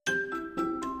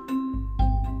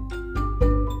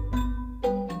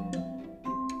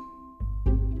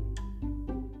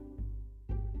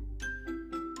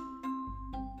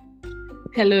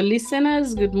Hello,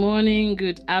 listeners. Good morning,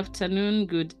 good afternoon,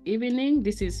 good evening.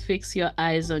 This is Fix Your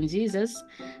Eyes on Jesus,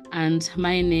 and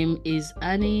my name is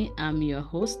Annie. I'm your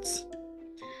host.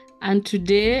 And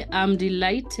today I'm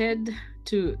delighted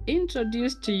to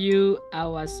introduce to you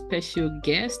our special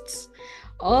guests,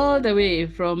 all the way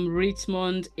from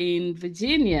Richmond in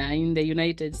Virginia, in the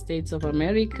United States of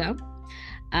America.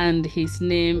 And his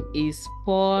name is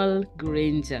Paul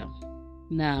Granger.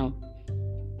 Now,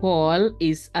 Paul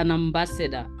is an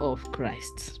ambassador of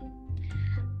Christ,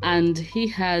 and he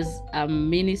has a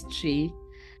ministry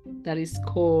that is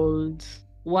called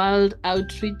World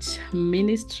Outreach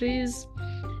Ministries.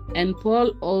 And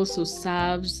Paul also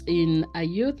serves in a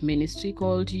youth ministry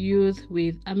called Youth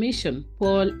with a Mission.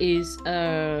 Paul is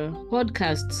a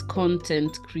podcast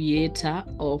content creator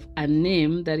of a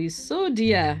name that is so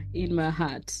dear in my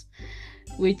heart,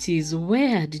 which is,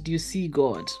 where did you see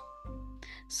God?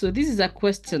 So this is a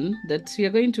question that we are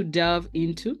going to delve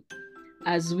into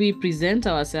as we present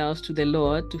ourselves to the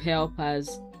Lord to help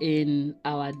us in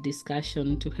our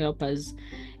discussion, to help us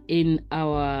in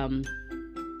our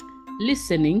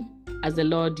listening as the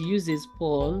Lord uses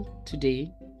Paul today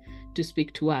to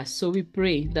speak to us. So we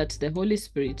pray that the Holy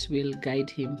Spirit will guide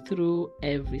him through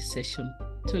every session.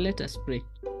 So let us pray.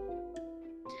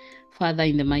 Father,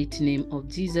 in the mighty name of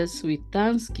Jesus, with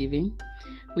thanksgiving,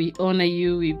 we honor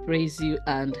you, we praise you,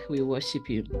 and we worship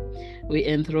you. We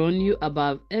enthrone you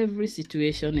above every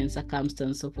situation and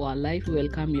circumstance of our life. We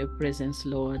welcome your presence,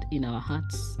 Lord, in our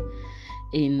hearts,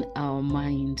 in our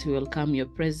mind. We welcome your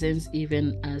presence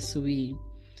even as we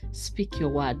speak your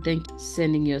word. Thank you for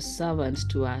sending your servant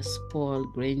to us, Paul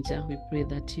Granger. We pray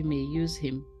that you may use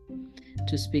him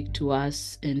to speak to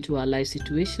us and to our life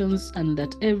situations, and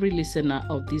that every listener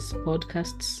of these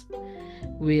podcasts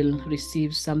will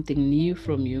receive something new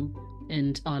from you,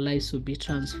 and our lives will be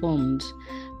transformed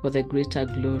for the greater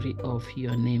glory of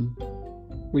your name.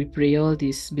 We pray all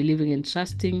this believing and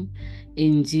trusting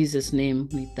in Jesus' name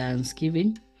with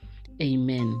thanksgiving.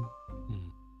 Amen.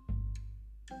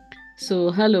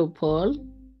 So, hello, Paul.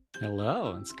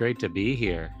 Hello, it's great to be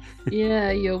here.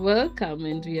 Yeah, you're welcome,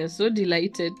 and we are so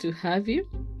delighted to have you.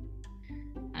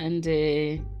 And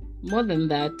more than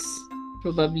that,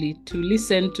 probably to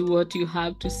listen to what you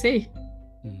have to say.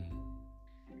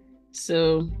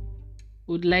 So,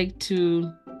 would like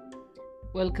to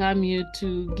welcome you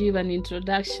to give an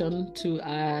introduction to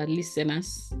our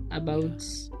listeners about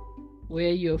where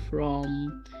you're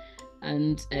from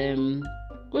and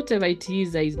whatever it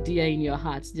is that is dear in your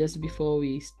hearts, just before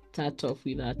we start off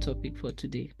with our topic for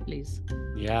today, please.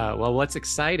 Yeah, well, what's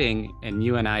exciting, and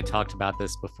you and I talked about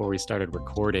this before we started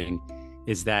recording,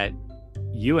 is that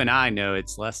you and I know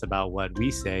it's less about what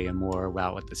we say and more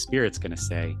about what the Spirit's going to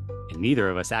say. And neither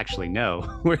of us actually know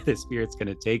where the Spirit's going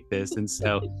to take this. And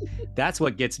so that's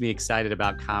what gets me excited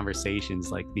about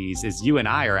conversations like these, is you and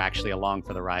I are actually along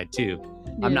for the ride too.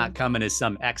 Yeah. I'm not coming as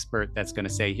some expert that's going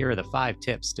to say, here are the 5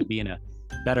 tips to being a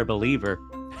better believer.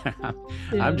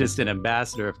 I'm just an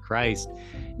ambassador of Christ.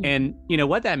 And you know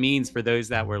what that means for those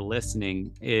that were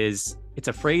listening is, it's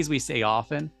a phrase we say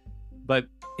often, but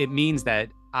it means that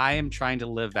I am trying to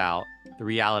live out the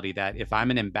reality that if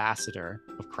I'm an ambassador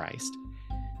of Christ,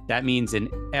 that means in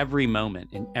every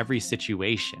moment, in every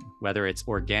situation, whether it's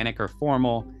organic or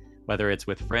formal, whether it's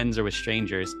with friends or with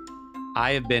strangers,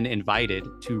 I have been invited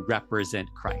to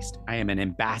represent Christ. I am an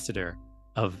ambassador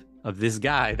of this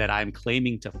guy that I'm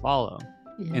claiming to follow.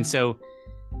 Yeah. And so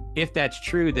if that's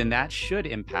true, then that should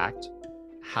impact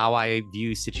how I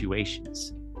view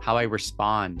situations, how I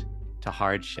respond to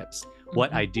hardships,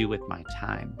 what I do with my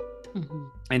time.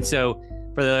 And so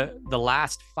for the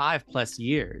last 5+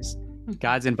 years,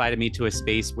 God's invited me to a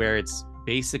space where it's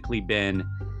basically been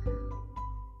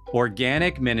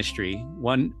organic ministry,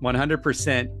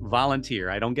 100% volunteer.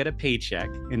 I don't get a paycheck.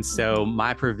 And so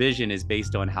my provision is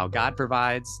based on how God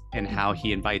provides and how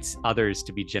he invites others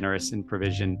to be generous in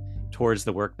provision towards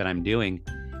the work that I'm doing.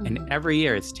 And every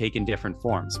year it's taken different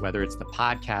forms, whether it's the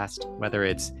podcast, whether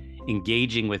it's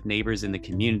engaging with neighbors in the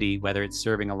community, whether it's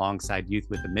serving alongside Youth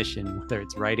with a Mission, whether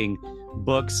it's writing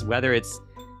books, whether it's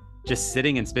just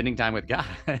sitting and spending time with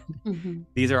God.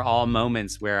 These are all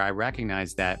moments where I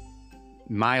recognize that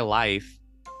my life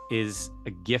is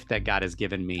a gift that God has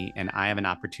given me, and I have an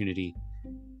opportunity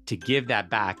to give that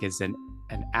back as an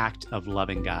act of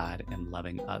loving God and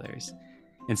loving others.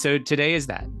 And so today is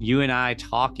that, you and I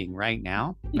talking right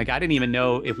now. Like, I didn't even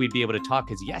know if we'd be able to talk,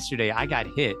 because yesterday I got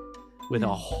hit with a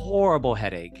horrible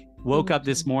headache. Woke up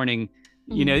this morning,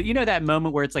 you know that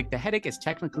moment where it's like the headache is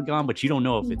technically gone, but you don't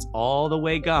know if it's all the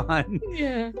way gone.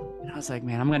 Yeah. And I was like,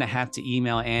 man, I'm going to have to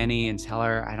email Annie and tell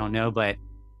her, I don't know, but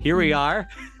here we are.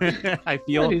 I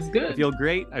God is good. feel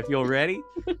great. I feel ready.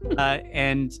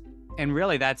 And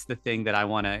really, that's the thing that I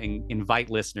want to invite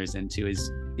listeners into is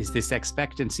this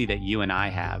expectancy that you and I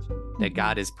have, that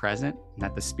God is present, and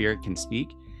that the Spirit can speak,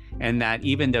 and that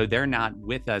even though they're not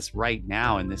with us right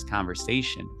now in this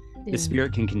conversation, the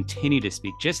Spirit can continue to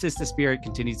speak, just as the Spirit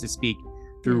continues to speak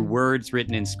through words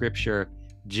written in Scripture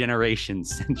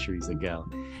generations, centuries ago.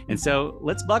 And so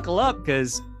let's buckle up,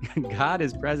 because God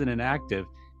is present and active,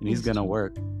 and He's going to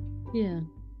work. Yeah.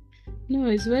 No,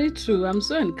 it's very true. I'm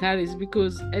so encouraged,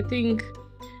 because I think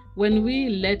when we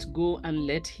let go and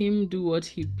let Him do what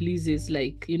He pleases,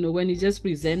 like, when we just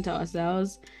present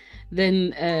ourselves,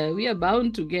 then we are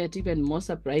bound to get even more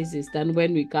surprises than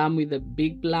when we come with a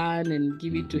big plan and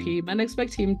give it to Him and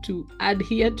expect Him to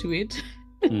adhere to it.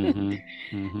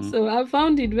 So I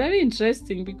found it very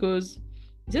interesting, because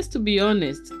just to be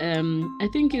honest, I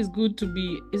think it's good to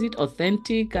be, is it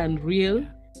authentic and real?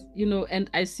 And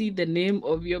I see the name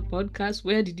of your podcast,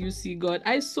 Where Did You See God?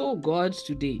 I saw God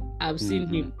today. I've seen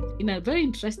Him in a very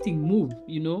interesting move,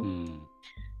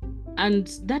 and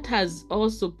that has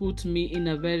also put me in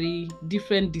a very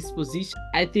different disposition.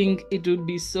 I think it would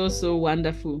be so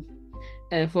wonderful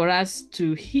for us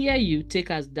to hear you take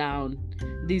us down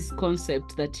this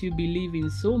concept that you believe in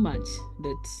so much,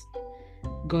 that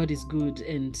God is good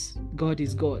and God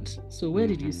is God. So where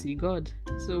did you see God?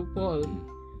 So Paul,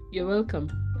 you're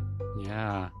welcome.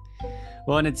 Yeah.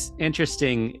 Well, and it's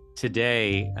interesting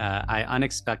today, I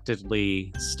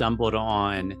unexpectedly stumbled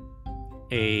on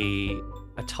a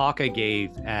talk I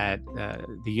gave at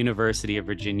the University of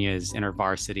Virginia's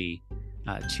InterVarsity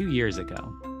 2 years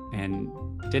ago, and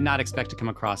did not expect to come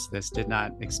across this, did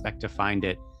not expect to find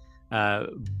it.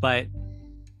 But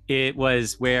it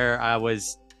was where I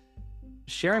was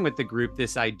sharing with the group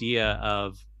this idea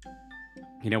of,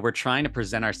 we're trying to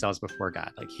present ourselves before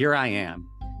God. Like, here I am.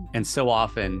 And so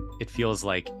often it feels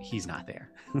like He's not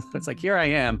there. It's like, here I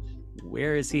am.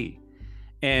 Where is He?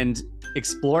 And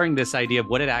exploring this idea of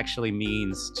what it actually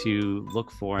means to look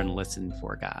for and listen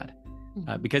for God.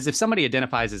 Because if somebody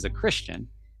identifies as a Christian,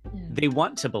 they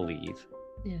want to believe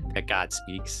that God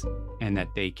speaks and that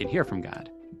they can hear from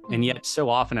God. And yet so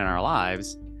often in our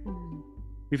lives,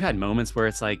 we've had moments where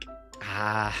it's like,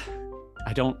 I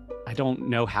don't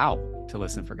know how to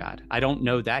listen for God. I don't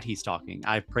know that He's talking.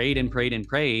 I've prayed and prayed and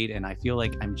prayed, and I feel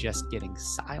like I'm just getting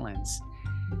silence.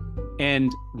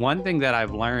 And one thing that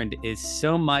I've learned is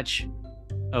so much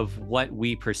of what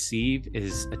we perceive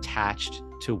is attached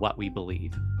to what we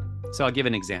believe. So I'll give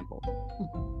an example.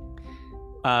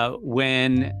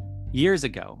 When years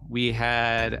ago, we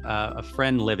had a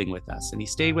friend living with us, and he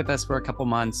stayed with us for a couple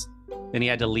months. Then he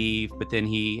had to leave, but then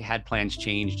he had plans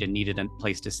changed and needed a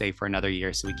place to stay for another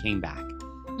year. So he came back.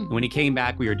 And when he came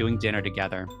back, we were doing dinner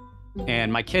together.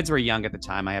 And my kids were young at the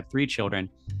time. I have 3 children.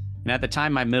 And at the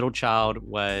time, my middle child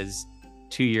was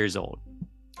 2 years old.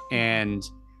 And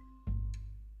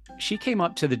she came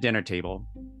up to the dinner table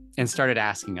and started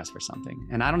asking us for something.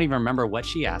 And I don't even remember what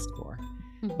she asked for.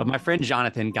 But my friend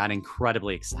Jonathan got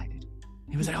incredibly excited.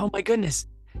 He was like, oh my goodness,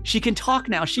 she can talk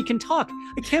now. She can talk.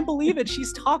 I can't believe it.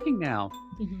 She's talking now.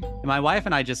 And my wife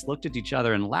and I just looked at each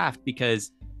other and laughed,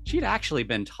 because she'd actually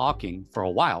been talking for a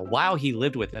while he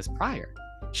lived with us prior.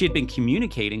 She had been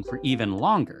communicating for even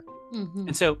longer.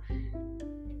 And so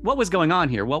what was going on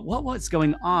here? Well, what was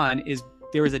going on is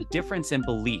there was a difference in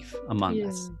belief among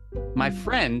us. My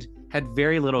friend had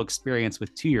very little experience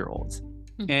with 2-year-olds,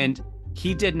 and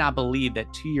he did not believe that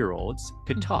 2-year-olds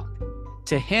could talk.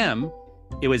 To him,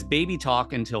 it was baby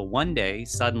talk until one day,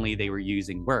 suddenly they were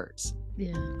using words.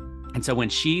 And so when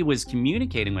she was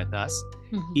communicating with us,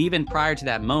 even prior to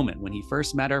that moment, when he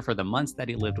first met her for the months that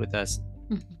he lived with us,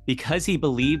 because he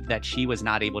believed that she was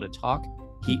not able to talk,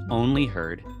 he only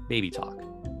heard baby talk.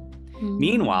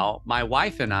 Meanwhile, my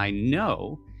wife and I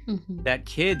know that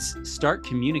kids start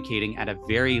communicating at a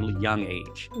very young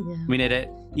age. I mean,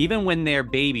 even when they're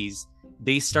babies,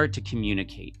 they start to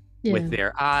communicate with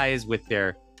their eyes, with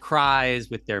their cries,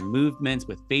 with their movements,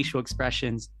 with facial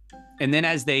expressions. And then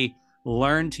as they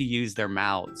learn to use their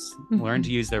mouths, learn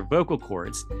to use their vocal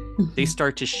cords, they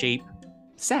start to shape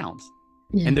sounds.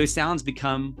 And those sounds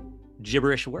become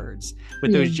gibberish words.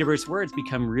 But those gibberish words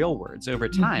become real words over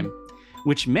time,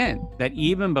 which meant that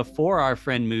even before our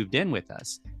friend moved in with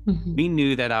us, we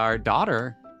knew that our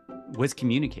daughter was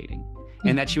communicating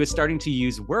and that she was starting to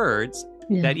use words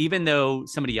that even though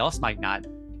somebody else might not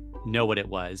know what it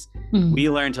was, we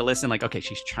learned to listen, like, okay,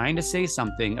 she's trying to say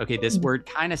something. Okay, this word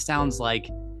kind of sounds like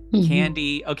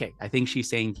candy. Okay, I think she's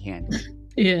saying candy.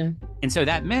 And so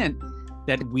that meant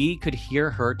that we could hear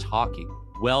her talking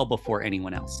well before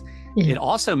anyone else. Yeah. It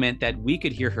also meant that we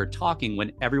could hear her talking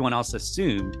when everyone else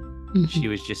assumed she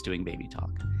was just doing baby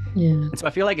talk. Yeah. And so I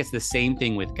feel like it's the same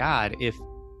thing with God.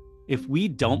 If we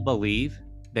don't believe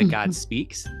that God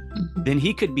speaks, then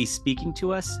he could be speaking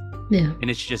to us, and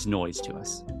it's just noise to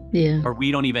us. Yeah. Or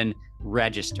we don't even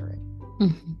register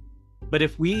it. But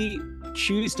if we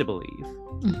choose to believe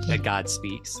that God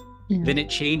speaks, then it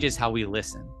changes how we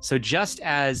listen. So just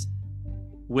as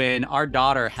when our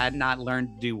daughter had not learned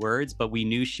to do words, but we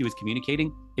knew she was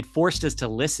communicating, it forced us to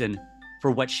listen for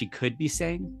what she could be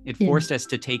saying. It forced us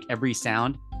to take every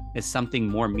sound as something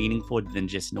more meaningful than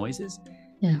just noises.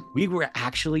 Yeah. We were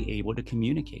actually able to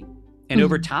communicate. And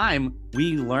over time,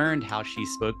 we learned how she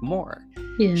spoke more.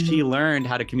 Yeah. She learned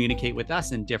how to communicate with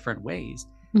us in different ways.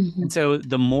 And so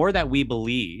the more that we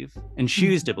believe and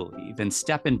choose to believe and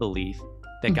step in belief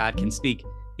that God can speak,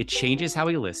 it changes how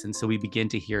we listen. So we begin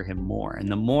to hear him more. And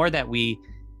the more that we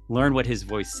learn what his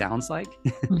voice sounds like,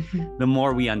 the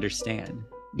more we understand,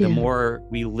 the more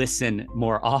we listen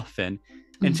more often,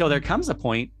 until there comes a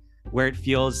point where it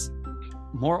feels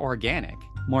more organic,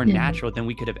 more natural than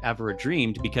we could have ever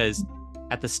dreamed. Because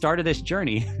at the start of this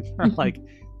journey, we're like,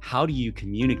 how do you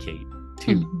communicate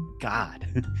to God,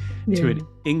 to an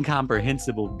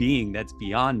incomprehensible being that's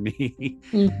beyond me?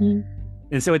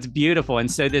 And so it's beautiful. And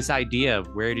so this idea of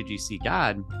where did you see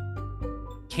God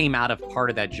came out of part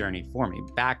of that journey for me.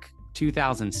 Back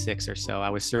 2006 or so, I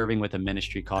was serving with a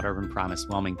ministry called Urban Promise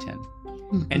Wilmington.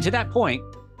 And to that point,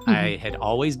 I had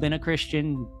always been a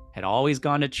Christian, had always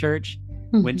gone to church,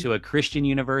 went to a Christian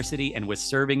university, and was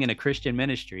serving in a Christian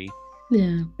ministry.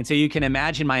 Yeah. And so you can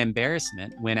imagine my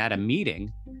embarrassment when at a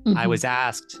meeting, I was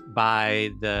asked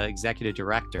by the executive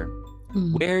director,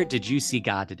 where did you see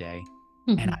God today?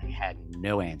 And I had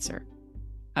no answer.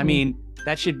 I mean,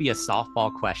 that should be a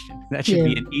softball question. That should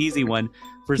be an easy one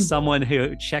for someone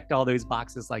who checked all those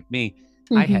boxes like me.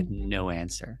 I had no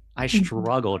answer. I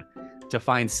struggled to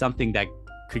find something that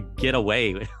could get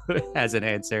away as an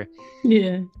answer.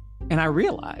 Yeah. And I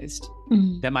realized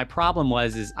that my problem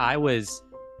was I was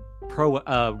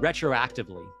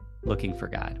retroactively looking for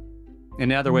God.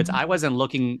 In other words, I wasn't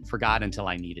looking for God until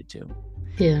I needed to.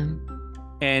 Yeah.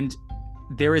 And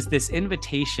there is this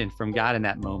invitation from God in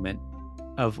that moment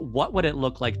of what would it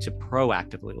look like to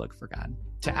proactively look for God,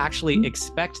 to actually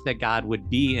expect that God would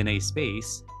be in a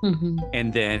space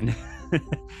and then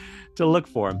to look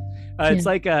for him. It's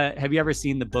like, have you ever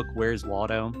seen the book, Where's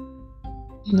Waldo?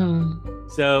 No.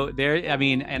 So there, I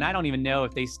mean, and I don't even know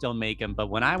if they still make them, but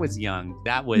when I was young,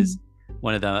 that was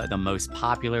one of the most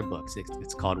popular books.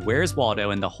 It's called Where's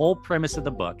Waldo? And the whole premise of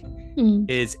the book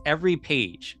is every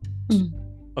page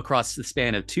across the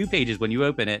span of 2 pages, when you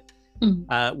open it,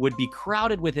 would be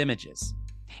crowded with images.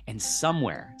 And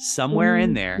somewhere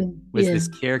in there was this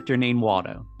character named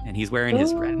Waldo. And he's wearing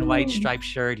his red and white striped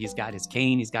shirt. He's got his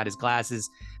cane. He's got his glasses.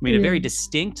 I mean, a very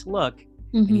distinct look.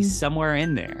 And he's somewhere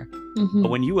in there. But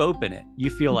when you open it, you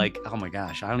feel like, oh my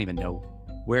gosh, I don't even know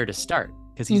where to start,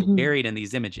 because he's buried in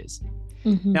these images.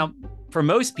 Now, for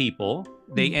most people,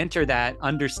 they enter that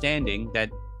understanding that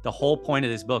the whole point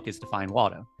of this book is to find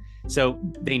Waldo. So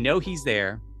they know he's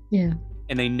there. Yeah.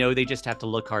 And they know they just have to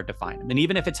look hard to find him. And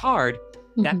even if it's hard,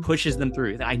 that pushes them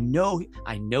through. I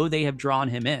know they have drawn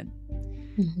him in.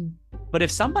 But if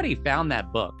somebody found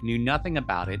that book, knew nothing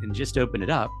about it, and just opened it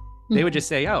up, they would just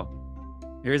say, oh,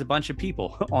 here's a bunch of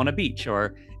people on a beach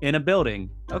or in a building.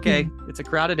 Okay, it's a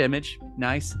crowded image.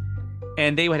 Nice.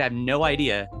 And they would have no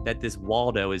idea that this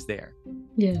Waldo is there.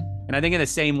 Yeah. And I think in the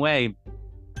same way,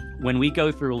 when we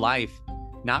go through life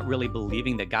not really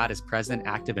believing that God is present,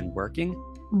 active, and working,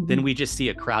 then we just see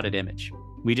a crowded image.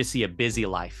 We just see a busy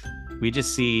life. We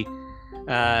just see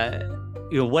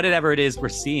whatever it is we're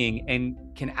seeing, and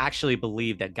can actually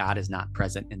believe that God is not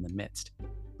present in the midst.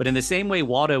 But in the same way,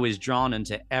 Waldo is drawn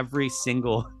into every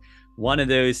single one of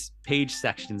those page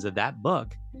sections of that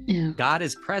book. Yeah. God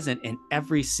is present in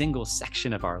every single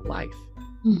section of our life.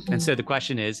 And so the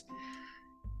question is,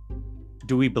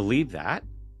 do we believe that?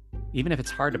 Even if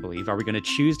it's hard to believe, are we going to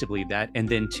choose to believe that? And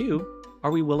then 2,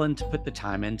 are we willing to put the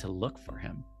time in to look for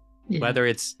him? Yeah. Whether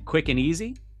it's quick and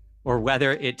easy, or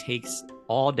whether it takes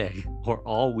all day or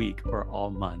all week or all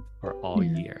month or all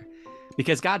year.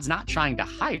 Because God's not trying to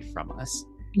hide from us.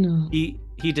 No.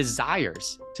 He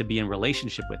desires to be in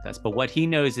relationship with us. But what he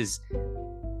knows is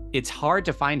it's hard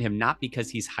to find him, not because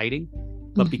he's hiding,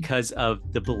 but because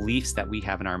of the beliefs that we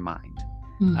have in our mind,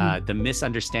 the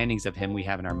misunderstandings of him we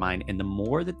have in our mind. And the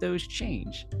more that those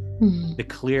change, the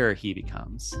clearer he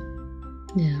becomes.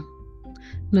 Yeah.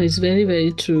 No, it's very,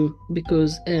 very true.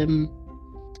 Because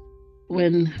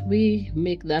when we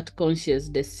make that conscious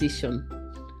decision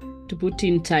to put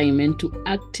in time and to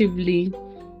actively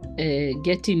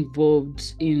get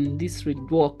involved in this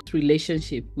walk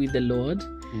relationship with the Lord,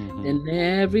 then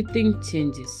everything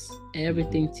changes.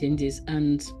 Everything changes.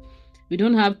 And we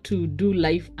don't have to do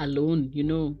life alone, you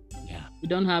know. Yeah. We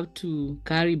don't have to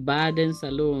carry burdens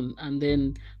alone and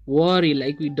then worry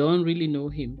like we don't really know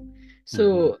him.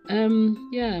 So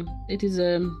yeah, it is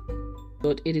a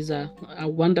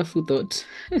wonderful thought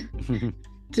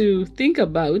to think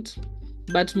about,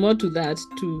 but more to that,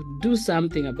 to do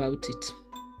something about it.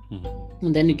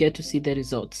 And then you get to see the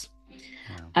results.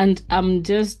 And I'm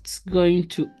just going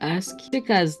to take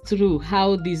us through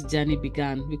how this journey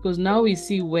began, because now we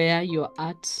see where you're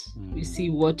at, we see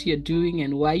what you're doing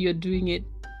and why you're doing it.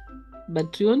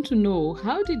 But we want to know,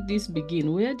 how did this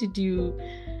begin? Where did you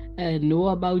know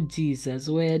about Jesus?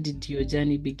 Where did your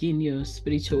journey begin, your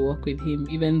spiritual walk with him,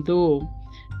 even though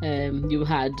you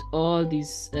had all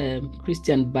this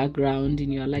Christian background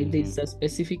in your life? There's a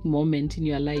specific moment in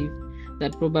your life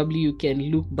that probably you can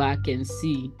look back and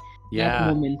see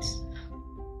that moment.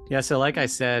 Yeah, so like I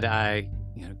said, I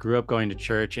grew up going to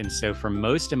church, and so for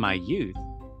most of my youth,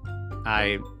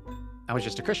 I was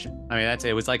just a Christian. I mean,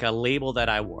 it was like a label that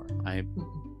I wore.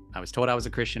 I was told I was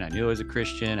a Christian. I knew I was a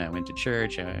Christian. I went to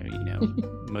church.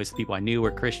 Most people I knew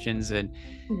were Christians, and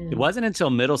it wasn't until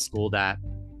middle school that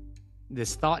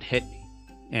this thought hit me.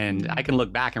 And I can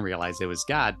look back and realize it was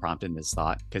God prompting this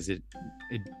thought, because it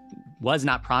was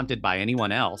not prompted by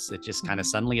anyone else. It just kind of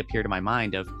suddenly appeared in my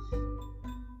mind of,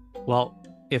 well,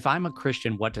 if I'm a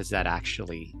Christian, what does that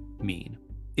actually mean?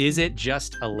 Is it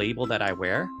just a label that I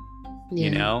wear?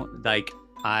 Like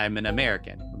I'm an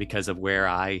American because of where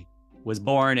I was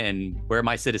born and where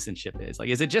my citizenship is. Like,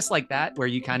 is it just like that, where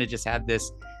you kind of just have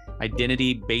this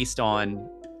identity based on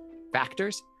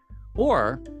factors?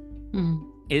 Or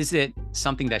is it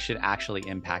something that should actually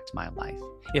impact my life?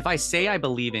 If I say I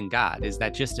believe in God, is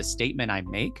that just a statement I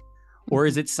make? Or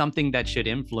is it something that should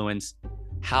influence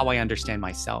how I understand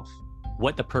myself,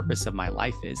 what the purpose of my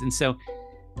life is? And so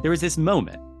there was this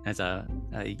moment as a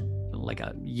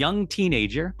young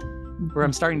teenager where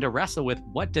I'm starting to wrestle with,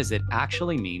 what does it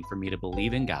actually mean for me to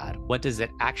believe in God? What does it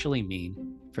actually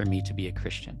mean for me to be a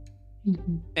Christian?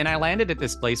 And I landed at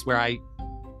this place where I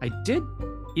did,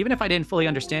 even if I didn't fully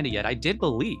understand it yet, I did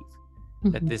believe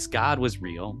that this God was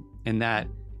real and that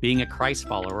being a Christ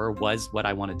follower was what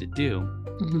I wanted to do.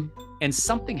 And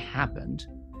something happened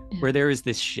where there is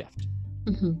this shift.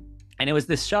 And it was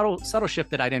this subtle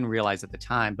shift that I didn't realize at the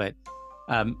time. But,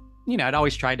 I'd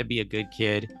always tried to be a good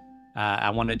kid. I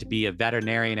wanted to be a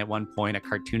veterinarian at one point, a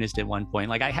cartoonist at one point.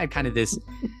 Like, I had kind of this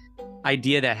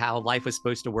idea that how life was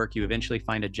supposed to work, you eventually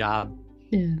find a job.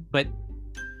 But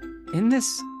in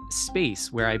this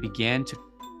space where I began to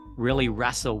really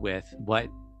wrestle with what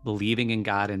believing in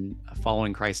God and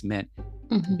following Christ meant,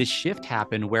 this shift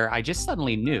happened where I just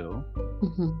suddenly knew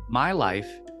my life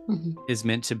is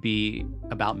meant to be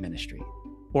about ministry.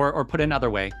 Or put another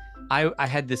way, I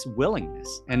had this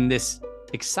willingness and this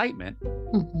excitement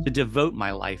to devote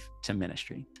my life to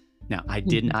ministry. Now, I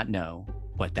did not know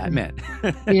what that meant.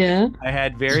 I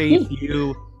had very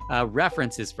few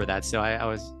references for that. So I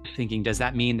was thinking, does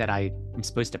that mean that I am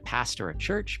supposed to pastor a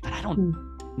church? But I don't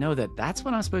know that that's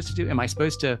what I'm supposed to do. Am I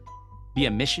supposed to be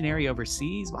a missionary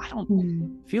overseas? Well, I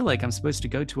don't feel like I'm supposed to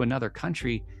go to another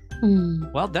country.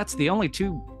 Well, that's the only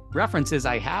two references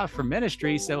I have for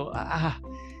ministry. So,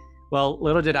 well,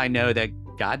 little did I know that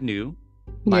God knew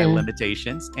my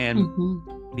limitations and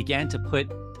began to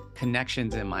put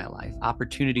connections in my life,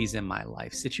 opportunities in my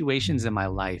life, situations in my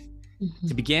life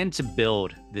to begin to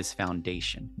build this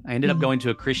foundation. I ended up going to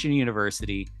a Christian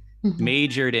university,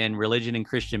 majored in religion and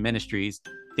Christian ministries,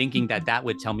 thinking that that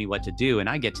would tell me what to do. And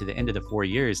I get to the end of the 4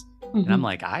 years and I'm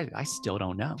like, I still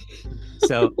don't know.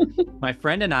 So my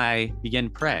friend and I began to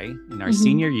pray in our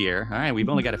senior year. All right, we've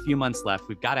only got a few months left.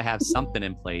 We've got to have something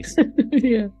in place.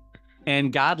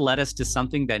 And God led us to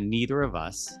something that neither of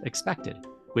us expected,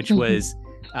 which was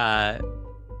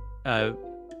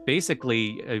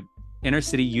basically a inner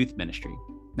city youth ministry.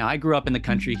 Now, I grew up in the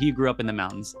country. He grew up in the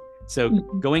mountains. So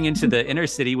going into the inner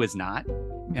city was not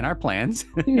in our plans.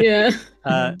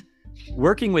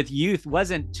 Working with youth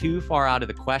wasn't too far out of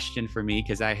the question for me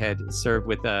because I had served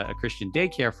with a Christian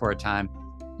daycare for a time,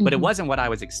 but it wasn't what I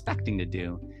was expecting to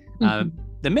do.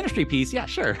 The ministry piece, yeah,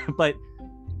 sure. But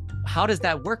how does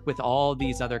that work with all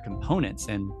these other components?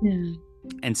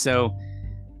 And so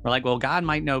we're like, well, God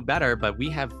might know better, but we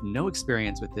have no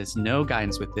experience with this, no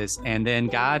guidance with this. And then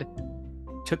God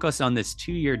took us on this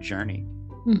 2-year journey.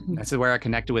 That's where I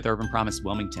connected with Urban Promise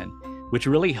Wilmington, which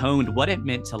really honed what it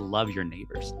meant to love your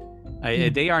neighbors.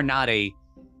 They're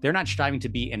not striving to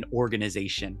be an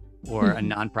organization. or a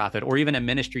nonprofit or even a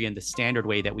ministry in the standard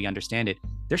way that we understand it,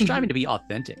 they're striving to be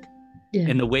authentic.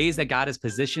 In the ways that God has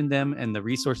positioned them and the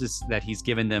resources that he's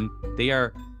given them, they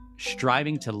are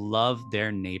striving to love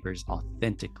their neighbors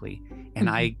authentically. And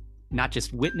I not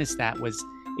just witnessed that, was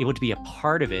able to be a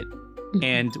part of it.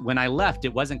 And when I left,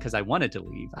 it wasn't because I wanted to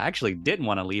leave. I actually didn't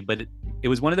want to leave, but it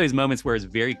was one of those moments where it's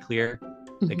very clear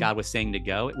that God was saying to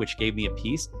go, which gave me a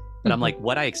peace. But I'm like,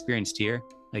 what I experienced here,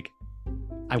 like,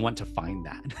 I want to find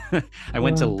that. I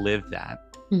want to live that.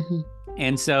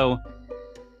 And so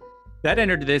that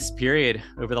entered this period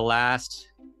over the last,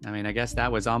 I guess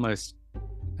that was almost,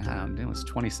 it was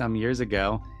 20 some years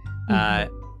ago,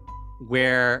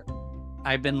 where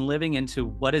I've been living into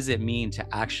what does it mean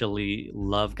to actually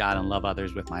love God and love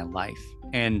others with my life.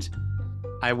 And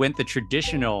I went the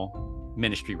traditional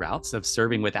ministry routes of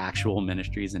serving with actual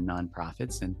ministries and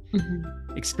nonprofits, and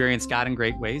experienced God in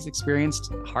great ways,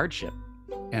 experienced hardship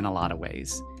in a lot of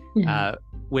ways,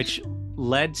 which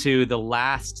led to the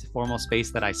last formal space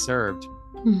that I served,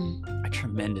 a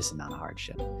tremendous amount of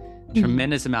hardship,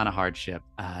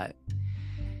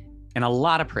 and a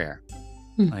lot of prayer.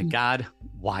 Like, God,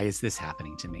 why is this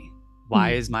happening to me?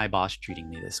 Why is my boss treating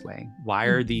me this way? Why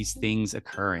are these things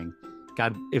occurring?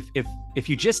 God, if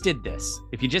you just did this,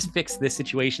 if you just fixed this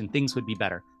situation, things would be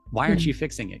better. Why aren't you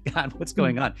fixing it? God, what's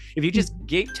going on? If you just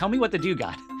tell me what to do,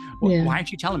 God, why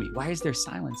aren't you telling me? Why is there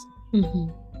silence?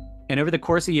 And over the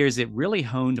course of years, it really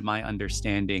honed my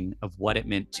understanding of what it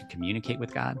meant to communicate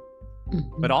with God,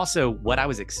 but also what I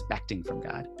was expecting from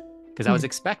God. Because I was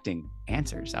expecting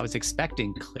answers. I was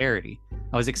expecting clarity.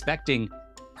 I was expecting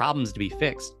problems to be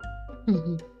fixed.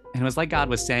 And it was like God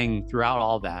was saying throughout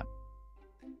all that,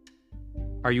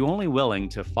 are you only willing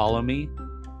to follow me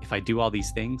if I do all these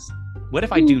things? What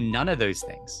if I do none of those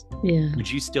things?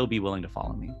 Would you still be willing to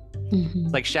follow me?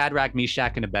 It's like Shadrach,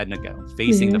 Meshach, and Abednego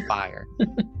facing the fire.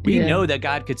 We know that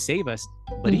God could save us,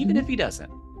 but even if he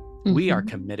doesn't, we are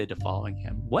committed to following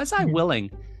him. Was I willing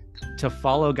to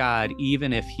follow God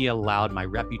even if he allowed my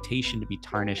reputation to be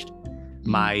tarnished,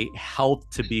 my health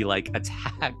to be like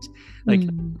attacked? Like,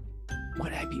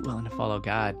 would I be willing to follow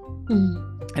God?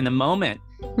 And the moment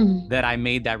that I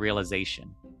made that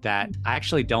realization that I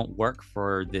actually don't work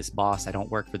for this boss, I don't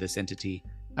work for this entity,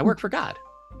 I work for God.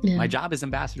 My job is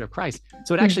ambassador of Christ.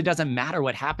 So it actually doesn't matter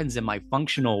what happens in my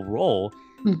functional role,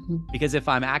 because if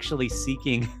I'm actually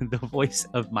seeking the voice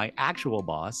of my actual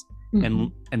boss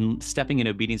and stepping in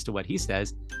obedience to what he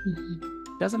says,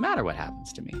 it doesn't matter what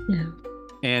happens to me.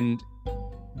 And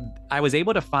I was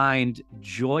able to find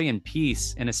joy and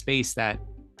peace in a space that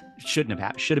should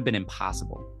have been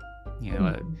impossible.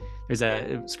 There's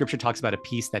a scripture talks about a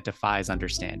peace that defies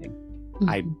understanding.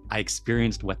 I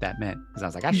experienced what that meant, because I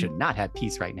was like, I should not have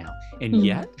peace right now. And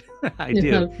yet I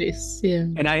do. Have peace.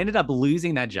 And I ended up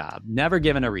losing that job, never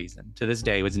given a reason. To this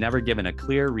day, was never given a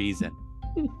clear reason.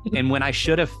 And when I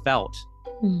should have felt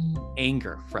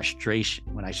anger, frustration,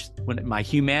 when my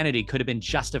humanity could have been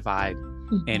justified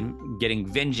in getting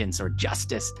vengeance or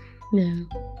justice,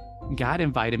 God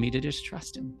invited me to just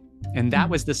trust him. And that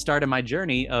was the start of my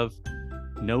journey of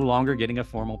no longer getting a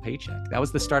formal paycheck. That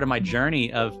was the start of my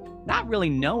journey of not really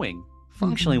knowing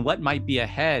functionally what might be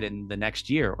ahead in the next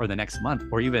year or the next month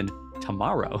or even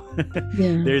tomorrow.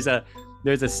 There's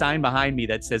a sign behind me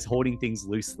that says holding things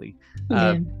loosely.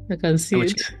 I can see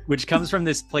it. Which comes from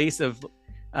this place of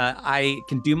I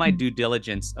can do my due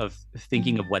diligence of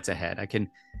thinking of what's ahead. I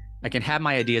can have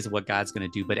my ideas of what God's going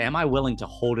to do, but am I willing to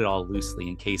hold it all loosely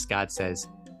in case God says,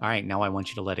 all right, now I want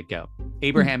you to let it go?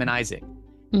 Abraham and Isaac.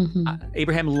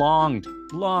 Abraham longed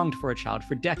for a child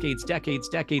for decades,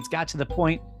 got to the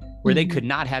point where they could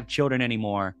not have children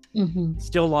anymore,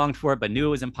 still longed for it, but knew it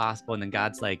was impossible. And then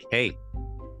God's like, hey,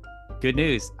 good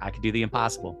news, I can do the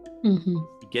impossible.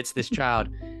 He gets this child.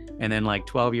 And then like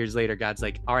 12 years later, God's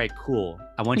like, all right, cool.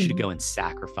 I want you to go and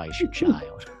sacrifice your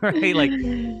child. Right? Like,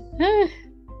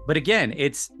 but again,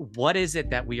 it's what is it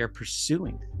that we are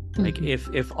pursuing? Like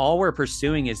if all we're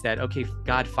pursuing is that, okay,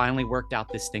 God finally worked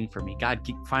out this thing for me. God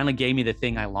finally gave me the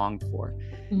thing I longed for.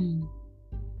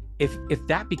 If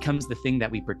that becomes the thing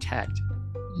that we protect,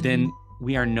 then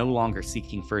we are no longer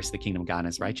seeking first the kingdom of God and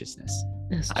his righteousness.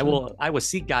 I will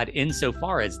seek God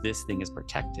insofar as this thing is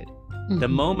protected. The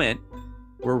moment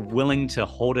we're willing to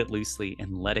hold it loosely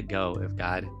and let it go if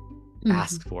God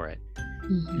asks for it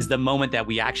is the moment that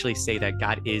we actually say that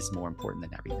God is more important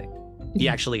than everything. He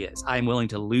actually is. I'm willing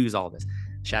to lose all this.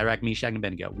 Shadrach, Meshach, and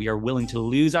Abednego. We are willing to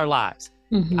lose our lives.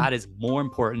 God is more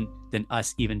important than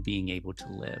us even being able to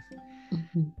live.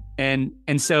 And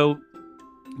so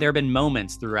there have been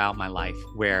moments throughout my life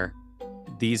where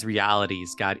these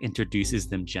realities, God introduces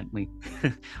them gently,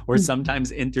 or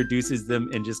sometimes introduces them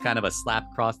in just kind of a slap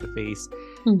across the face.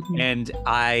 And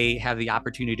I have the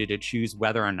opportunity to choose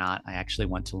whether or not I actually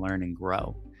want to learn and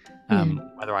grow,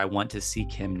 whether I want to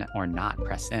seek him or not,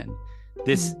 press in.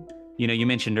 This, you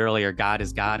mentioned earlier, God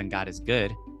is God and God is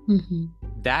good.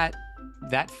 That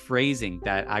phrasing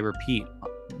that I repeat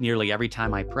nearly every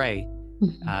time I pray,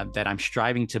 that I'm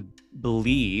striving to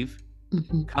believe,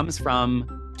 comes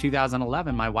from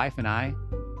 2011, my wife and I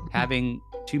having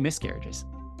 2 miscarriages.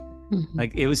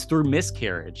 Like, it was through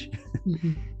miscarriage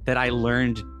that I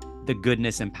learned the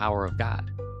goodness and power of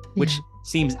God, which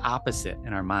seems opposite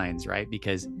in our minds, right?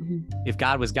 Because if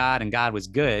God was God and God was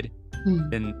good,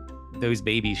 then those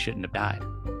babies shouldn't have died.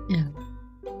 Yeah.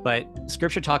 But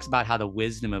scripture talks about how the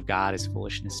wisdom of God is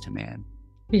foolishness to man.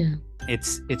 Yeah.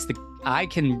 I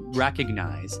can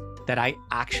recognize that I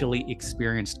actually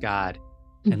experienced God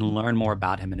and learn more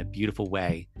about him in a beautiful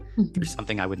way through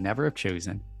something I would never have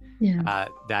chosen,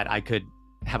 that I could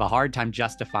have a hard time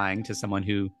justifying to someone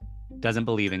who doesn't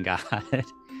believe in God,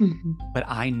 but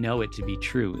I know it to be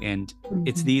true. And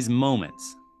it's these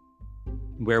moments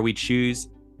where we choose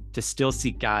to still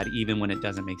seek God, even when it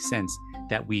doesn't make sense,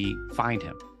 that we find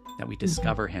him, that we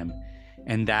discover him,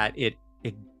 and that it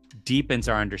deepens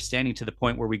our understanding to the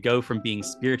point where we go from being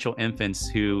spiritual infants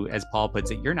who, as Paul puts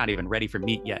it, you're not even ready for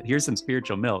meat yet, here's some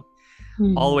spiritual milk,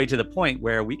 all the way to the point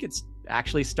where we could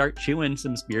actually start chewing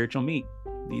some spiritual meat,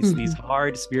 these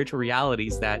hard spiritual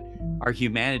realities that our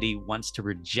humanity wants to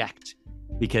reject,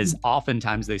 because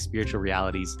oftentimes those spiritual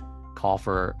realities call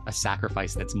for a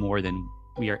sacrifice that's more than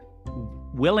we are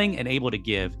willing and able to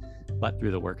give, but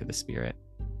through the work of the Spirit.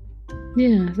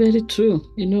 Yeah, very true.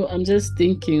 I'm just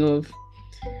thinking of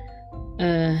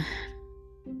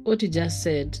what you just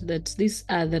said, that these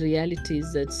are the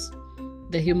realities that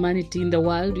the humanity in the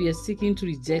world, we are seeking to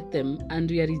reject them, and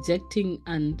we are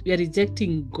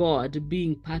rejecting God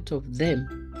being part of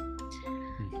them.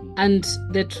 And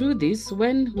the truth is,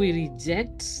 when we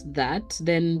reject that,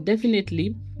 then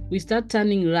definitely we start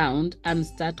turning around and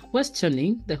start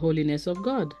questioning the holiness of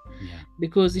God.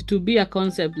 Because it will be a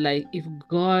concept like, if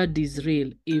God is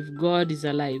real, if God is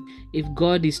alive, if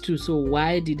God is true, so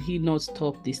why did he not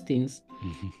stop these things?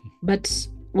 But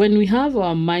when we have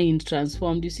our mind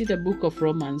transformed, you see, the book of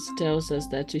Romans tells us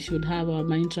that we should have our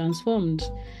mind transformed.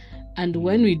 And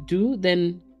when we do,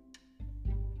 then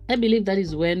I believe that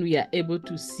is when we are able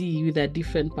to see with a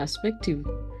different perspective.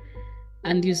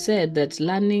 And you said that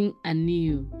learning a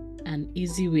new and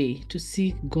easy way to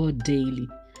seek God daily,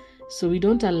 so we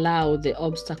don't allow the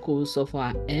obstacles of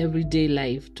our everyday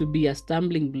life to be a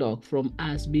stumbling block from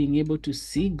us being able to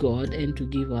see God and to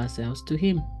give ourselves to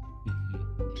him.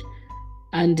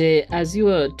 And as you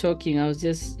were talking, I was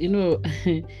just, you're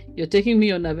taking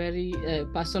me on a very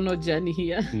personal journey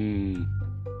here.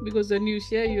 Because when you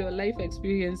share your life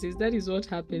experiences, that is what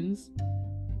happens.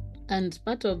 And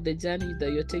part of the journey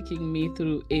that you're taking me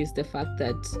through is the fact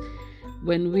that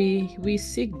when we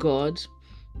seek God,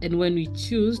 and when we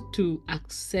choose to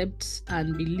accept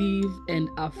and believe and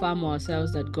affirm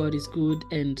ourselves that God is good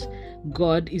and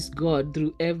God is God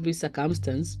through every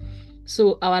circumstance,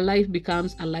 so our life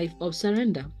becomes a life of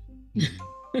surrender.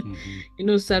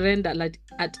 Surrender, like,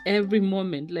 at every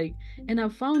moment. And I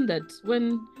found that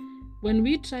when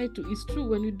we try to, it's true,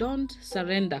 when we don't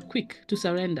surrender, quick to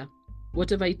surrender,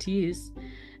 whatever it is,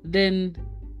 then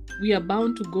we are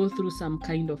bound to go through some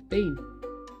kind of pain.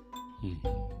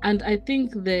 And I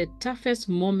think the toughest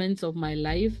moments of my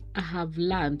life, I have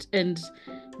learned. And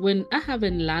when I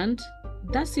haven't learned,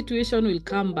 that situation will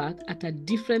come back at a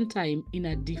different time in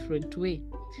a different way.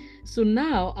 So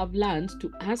now I've learned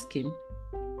to ask him,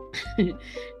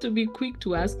 to be quick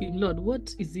to ask him, Lord,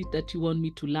 what is it that you want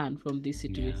me to learn from this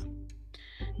situation?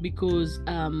 Because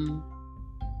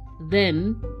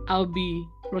then I'll be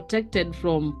protected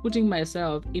from putting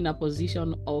myself in a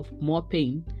position of more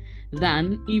pain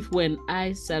than if when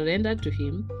I surrender to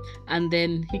him, and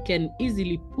then he can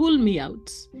easily pull me out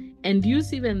and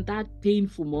use even that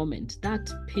painful moment,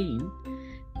 that pain,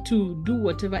 to do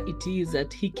whatever it is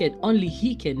that only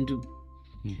he can do.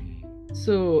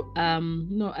 So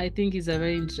no, I think it's a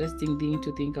very interesting thing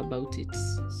to think about it.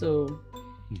 So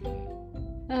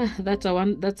that's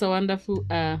a wonderful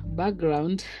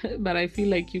background, but I feel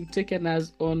like you've taken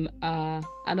us on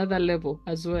another level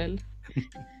as well.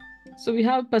 So we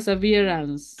have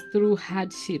perseverance through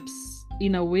hardships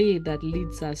in a way that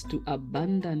leads us to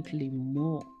abundantly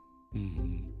more.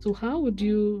 So how would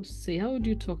you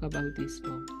talk about this,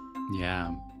 Paul?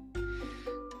 Yeah.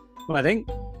 Well, I think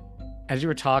as you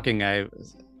were talking, I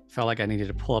felt like I needed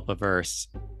to pull up a verse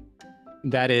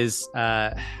that is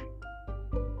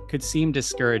could seem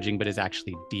discouraging, but is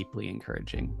actually deeply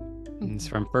encouraging. And it's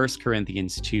from 1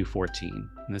 Corinthians 2:14.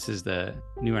 And this is the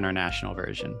New International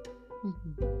Version.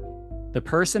 The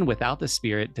person without the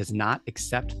Spirit does not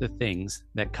accept the things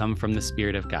that come from the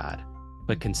Spirit of God,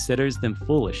 but considers them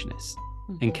foolishness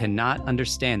and cannot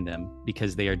understand them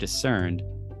because they are discerned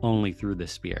only through the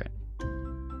Spirit.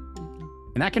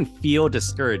 And that can feel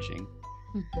discouraging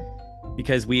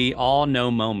because we all know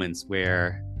moments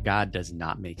where God does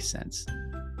not make sense.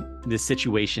 The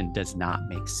situation does not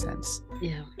make sense.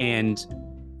 Yeah. And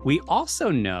we also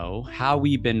know how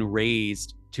we've been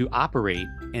raised to operate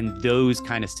in those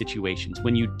kind of situations.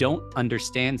 When you don't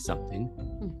understand something,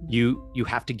 you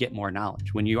have to get more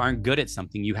knowledge. When you aren't good at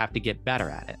something, you have to get better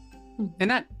at it. And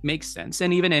that makes sense.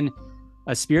 And even in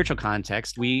a spiritual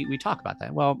context, we talk about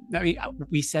that. Well, I mean,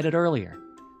 we said it earlier.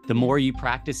 The more you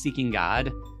practice seeking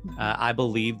God, I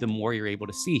believe the more you're able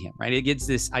to see him, right? It gets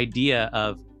this idea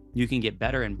of you can get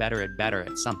better and better and better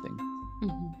at something.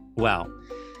 Well,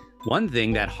 one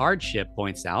thing that hardship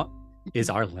points out is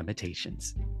our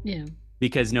limitations. Yeah.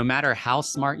 Because no matter how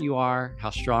smart you are, how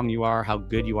strong you are, how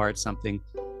good you are at something,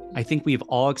 I think we've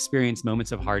all experienced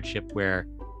moments of hardship where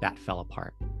that fell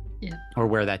apart. Yeah. Or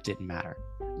where that didn't matter.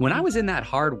 When I was in that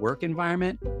hard work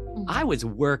environment, I was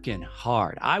working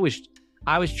hard. I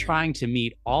was trying to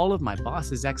meet all of my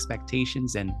boss's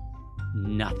expectations, and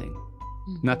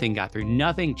nothing got through.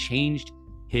 Nothing changed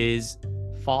his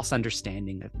false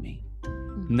understanding of me.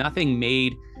 Nothing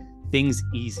made things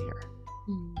easier.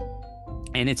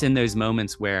 And it's in those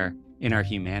moments where, in our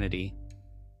humanity,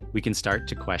 we can start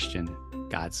to question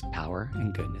God's power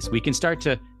and goodness. We can start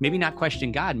to maybe not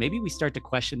question God. Maybe we start to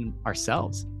question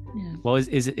ourselves. Yeah. Well,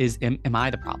 am I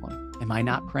the problem? Am I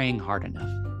not praying hard enough?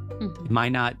 Am I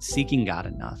not seeking God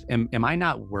enough? Am I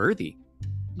not worthy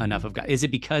enough of God? Is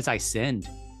it because I sinned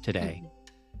today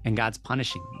and God's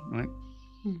punishing me? Right?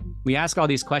 We ask all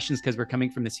these questions because we're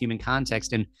coming from this human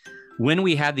context. And when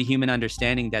we have the human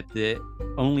understanding that the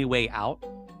only way out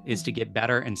is to get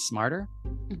better and smarter,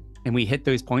 and we hit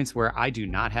those points where I do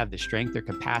not have the strength or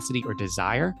capacity or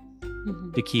desire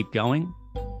to keep going,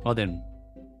 well, then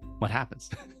what happens?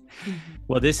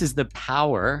 Well, this is the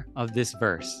power of this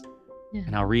verse. Yeah.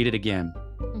 And I'll read it again.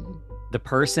 The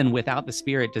person without the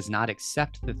Spirit does not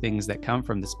accept the things that come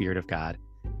from the Spirit of God,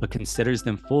 but considers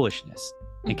them foolishness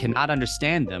and cannot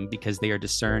understand them because they are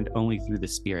discerned only through the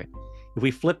Spirit. If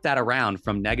we flip that around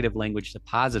from negative language to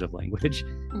positive language,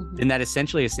 then that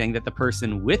essentially is saying that the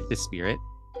person with the Spirit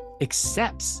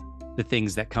accepts the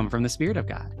things that come from the Spirit of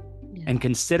God and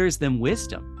considers them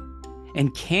wisdom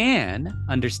and can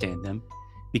understand them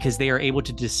because they are able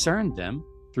to discern them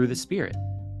through the Spirit.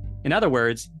 In other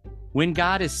words, when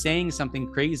God is saying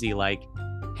something crazy like,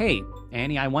 hey,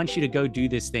 Annie, I want you to go do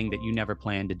this thing that you never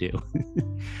planned to do.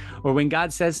 Or when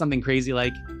God says something crazy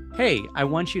like, hey, I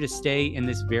want you to stay in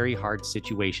this very hard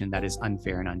situation that is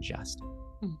unfair and unjust.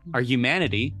 Our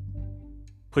humanity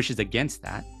pushes against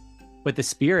that, but the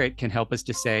Spirit can help us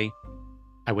to say,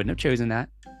 I wouldn't have chosen that.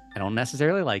 I don't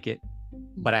necessarily like it,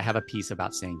 but I have a peace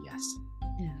about saying yes.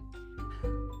 Yeah.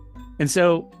 And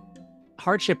so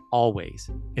hardship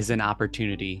always is an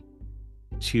opportunity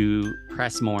to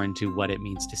press more into what it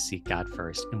means to seek God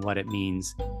first and what it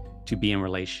means to be in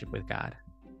relationship with God.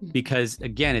 Because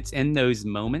again, it's in those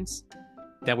moments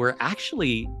that we're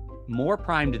actually more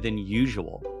primed than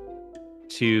usual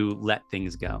to let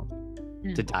things go,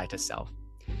 to die to self.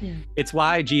 Yeah. It's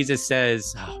why Jesus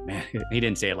says, oh man, he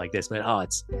didn't say it like this, but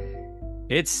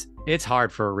it's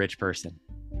hard for a rich person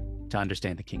to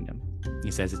understand the kingdom.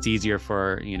 He says it's easier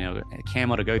for, a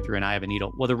camel to go through an eye of a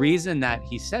needle. Well, the reason that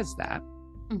he says that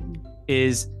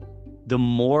is the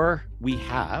more we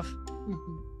have,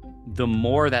 the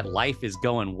more that life is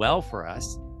going well for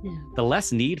us, the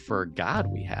less need for God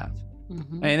we have.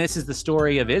 And this is the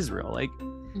story of Israel. Like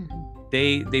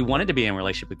they wanted to be in a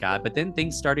relationship with God, but then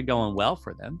things started going well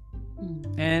for them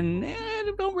and they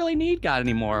don't really need God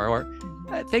anymore.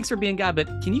 Or thanks for being God, but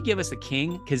can you give us a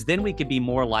king? Because then we could be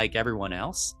more like everyone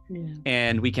else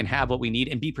and we can have what we need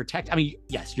and be protected. I mean,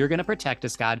 yes, you're going to protect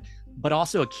us, God, but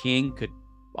also a king could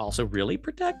also really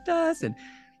protect us.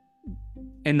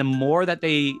 And the more that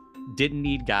they didn't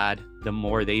need God, the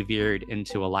more they veered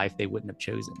into a life they wouldn't have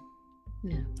chosen.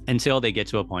 Until they get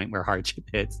to a point where hardship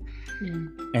hits.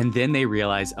 And then they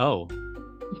realize, oh,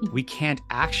 we can't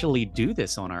actually do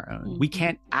this on our own. We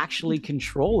can't actually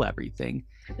control everything.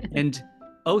 And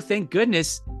oh, thank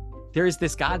goodness, there is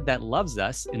this God that loves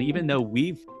us. And even though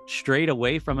we've strayed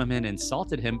away from him and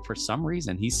insulted him for some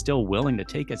reason, he's still willing to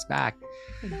take us back.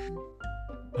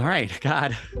 All right,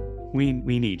 God, we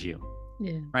need you.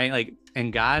 Right? Like,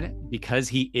 and God, because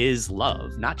he is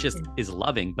love, not just is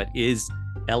loving, but is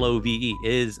love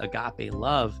is agape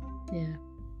love, Yeah.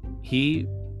 he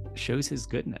shows his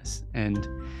goodness. And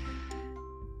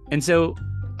so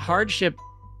hardship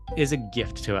is a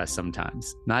gift to us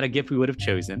sometimes, not a gift we would have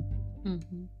chosen,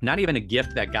 not even a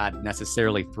gift that God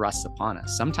necessarily thrusts upon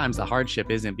us. Sometimes the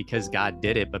hardship isn't because God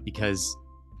did it, but because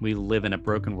we live in a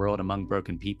broken world among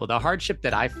broken people. The hardship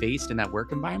that I faced in that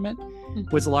work environment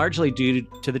was largely due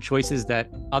to the choices that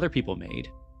other people made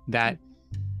that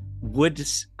would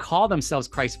call themselves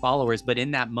Christ followers, but in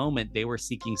that moment, they were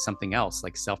seeking something else,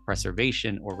 like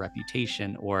self-preservation or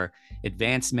reputation or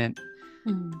advancement.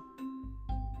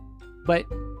 But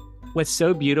what's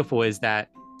so beautiful is that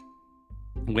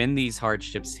when these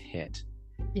hardships hit,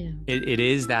 it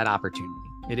is that opportunity.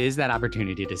 It is that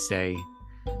opportunity to say,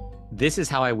 this is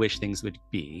how I wish things would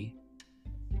be,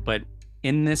 but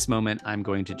in this moment, I'm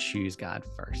going to choose God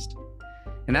first.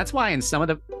 And that's why in some of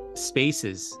the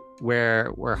spaces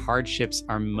where hardships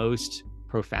are most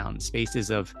profound,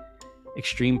 spaces of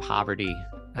extreme poverty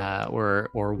or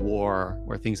war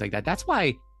or things like that, that's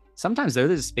why sometimes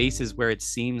those are the spaces where it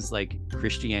seems like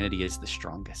Christianity is the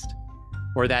strongest,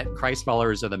 or that Christ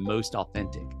followers are the most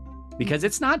authentic, because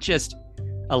it's not just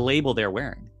a label they're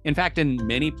wearing. In fact, in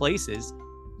many places,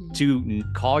 to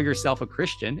call yourself a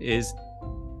Christian is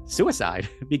suicide,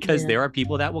 because there are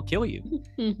people that will kill you,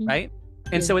 right?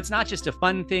 And so it's not just a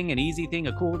fun thing, an easy thing,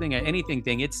 a cool thing, an anything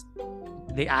thing. It's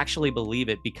they actually believe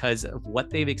it because of what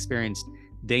they've experienced.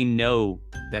 They know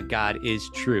that God is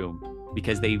true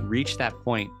because they reached that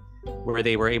point where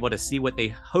they were able to see what they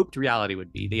hoped reality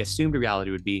would be, they assumed reality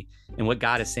would be, and what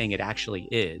God is saying it actually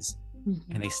is.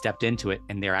 And they stepped into it,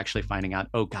 and they're actually finding out,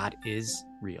 oh, God is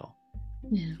real.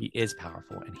 He is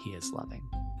powerful, and he is loving.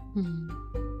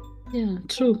 Yeah,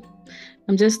 true.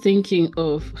 I'm just thinking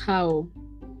of how,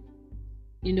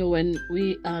 when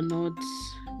we are not,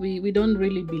 we don't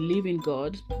really believe in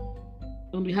God,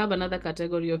 and we have another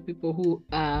category of people who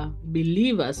are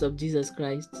believers of Jesus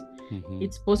Christ.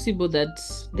 It's possible that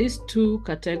these two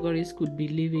categories could be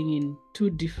living in two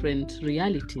different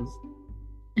realities.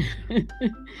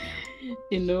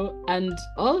 And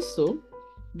also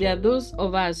there are those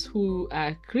of us who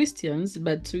are Christians,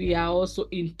 but we are also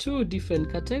in two different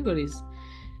categories,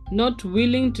 not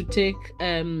willing to take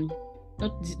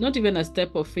not even a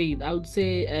step of faith, I would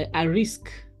say a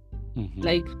risk,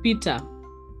 like Peter.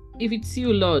 If it's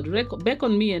you, Lord,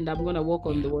 beckon me and I'm going to walk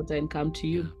on the water and come to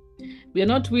you. We are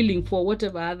not willing for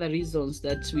whatever other reasons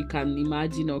that we can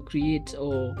imagine or create,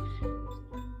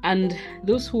 and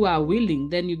those who are willing,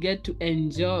 then you get to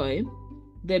enjoy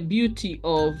the beauty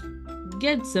of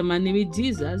Gethsemane with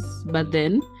Jesus, but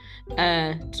then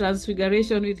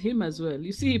transfiguration with him as well.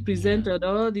 You see, he presented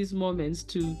all these moments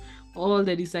to all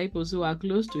the disciples who are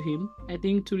close to him, I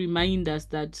think, to remind us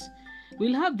that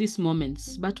we'll have these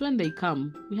moments, but when they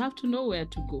come, we have to know where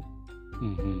to go.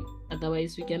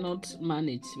 Otherwise, we cannot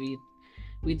manage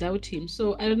without him.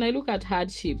 So when I look at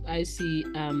hardship, I see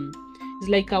it's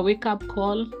like a wake-up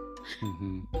call.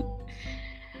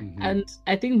 And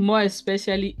I think more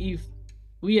especially if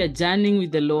we are journeying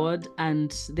with the Lord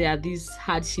and there are these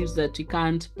hardships that we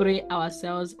can't pray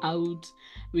ourselves out,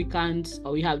 we can't,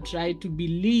 or we have tried to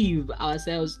believe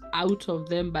ourselves out of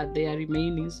them, but they are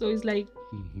remaining. So it's like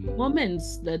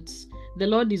moments that the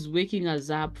Lord is waking us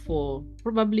up for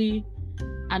probably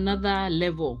another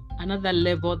level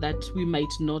that we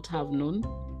might not have known.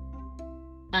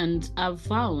 And I've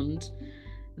found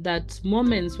that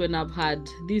moments when I've had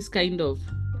these kind of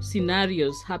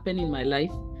scenarios happen in my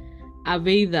life, I've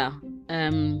either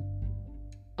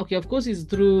of course it's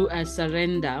through a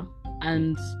surrender,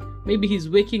 and maybe he's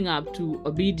waking up to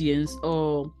obedience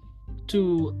or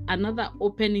to another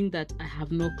opening that I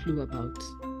have no clue about.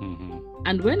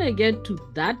 And when I get to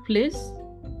that place,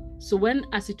 so when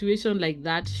a situation like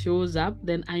that shows up,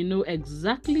 then I know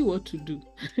exactly what to do.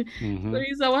 So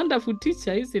he's a wonderful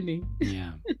teacher, isn't he?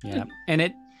 Yeah.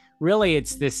 And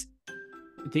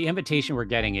the invitation we're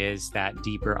getting is that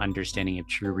deeper understanding of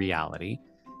true reality.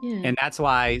 And that's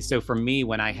why, so for me,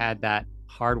 when I had that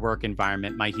hard work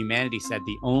environment, my humanity said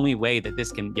the only way that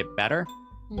this can get better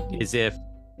is if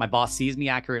my boss sees me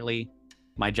accurately,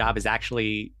 my job is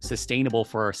actually sustainable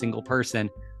for a single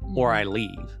person, or I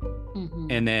leave.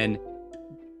 And then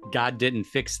God didn't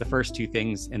fix the first two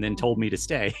things and then told me to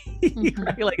stay.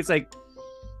 Right? Like, it's like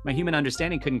my human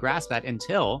understanding couldn't grasp that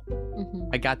until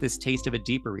I got this taste of a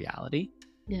deeper reality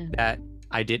that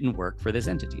I didn't work for this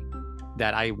entity,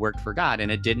 that I worked for God, and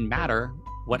it didn't matter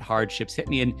what hardships hit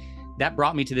me. And that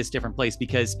brought me to this different place,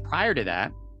 because prior to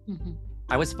that,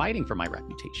 I was fighting for my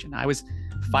reputation. I was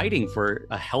fighting for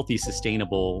a healthy,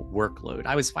 sustainable workload.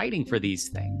 I was fighting for these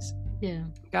things. Yeah.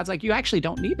 God's like, you actually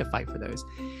don't need to fight for those.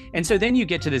 And so then you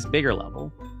get to this bigger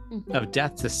level of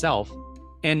death to self.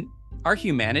 And our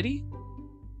humanity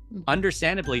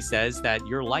understandably says that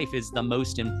your life is the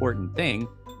most important thing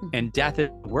and death is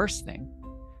the worst thing.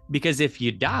 Because if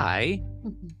you die,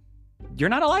 you're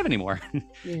not alive anymore.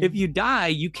 If you die,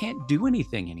 you can't do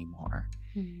anything anymore.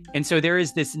 And so there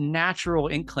is this natural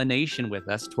inclination with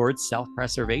us towards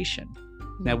self-preservation,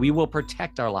 that we will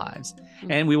protect our lives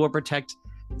and we will protect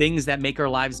things that make our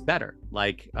lives better,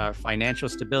 like financial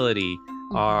stability,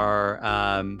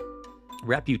 our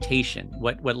reputation,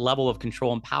 what level of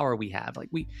control and power we have.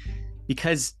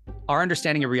 Because our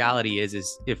understanding of reality is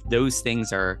if those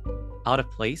things are out of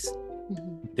place,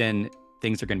 then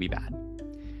things are going to be bad.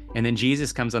 And then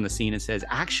Jesus comes on the scene and says,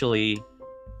 actually,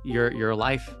 your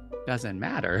life doesn't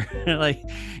matter, like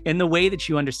in the way that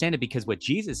you understand it, because what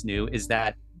Jesus knew is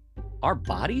that our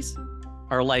bodies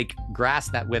are like grass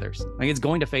that withers, like it's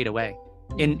going to fade away.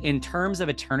 In terms of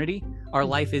eternity, our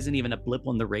life isn't even a blip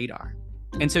on the radar.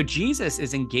 And so Jesus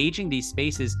is engaging these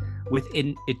spaces with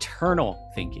an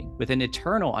eternal thinking, with an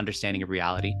eternal understanding of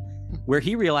reality, where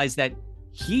he realized that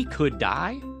he could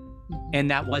die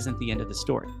and that wasn't the end of the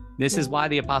story. This is why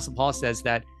the Apostle Paul says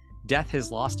that death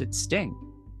has lost its sting.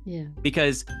 Yeah.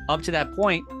 Because up to that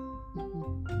point,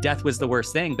 death was the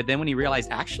worst thing. But then when he realized,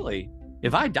 actually,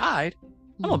 if I died,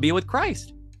 I'm going to be with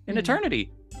Christ in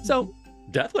eternity. So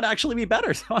death would actually be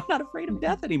better. So I'm not afraid of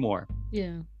death anymore.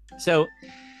 Yeah. So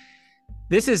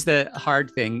this is the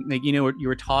hard thing. Like, you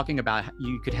were talking about,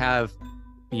 you could have,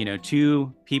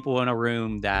 two people in a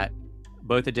room that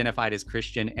both identified as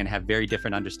Christian and have very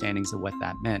different understandings of what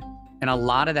that meant. And a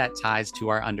lot of that ties to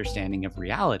our understanding of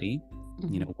reality,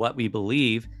 what we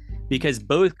believe, because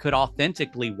both could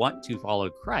authentically want to follow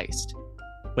Christ,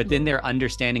 but then their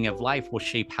understanding of life will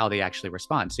shape how they actually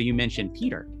respond. So you mentioned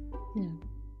Peter. Yeah.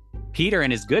 Peter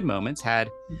in his good moments had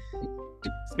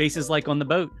spaces like on the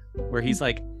boat where he's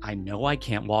like, I know I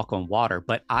can't walk on water,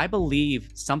 but I believe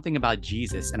something about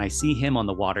Jesus and I see him on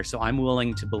the water. So I'm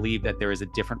willing to believe that there is a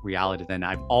different reality than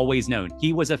I've always known.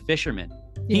 He was a fisherman.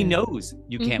 Yeah. He knows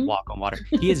you can't walk on water.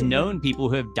 He has known people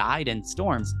who have died in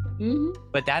storms,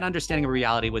 but that understanding of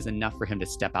reality was enough for him to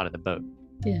step out of the boat.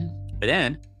 Yeah. But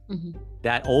then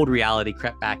that old reality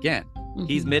crept back in.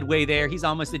 He's midway there. He's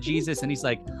almost at Jesus. And he's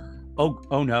like,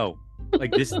 oh no,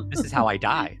 like this is how I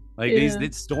die. Like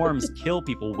these storms kill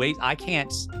people. Wait, I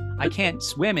can't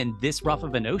swim in this rough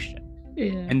of an ocean.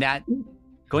 Yeah. And that,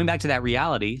 going back to that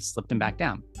reality, slipped him back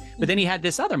down. But then he had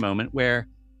this other moment where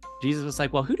Jesus was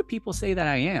like, well, who do people say that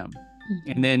I am?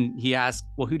 And then he asked,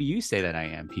 well, who do you say that I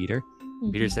am, Peter?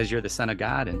 Peter says, you're the Son of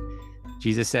God. And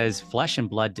Jesus says, flesh and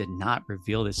blood did not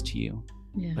reveal this to you,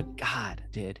 but God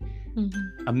did.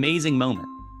 Amazing moment.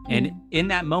 And in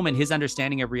that moment, his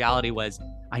understanding of reality was,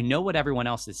 I know what everyone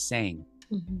else is saying,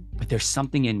 but there's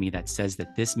something in me that says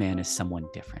that this man is someone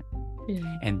different.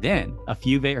 Yeah. And then a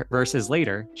few verses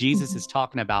later, Jesus is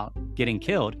talking about getting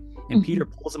killed, and Peter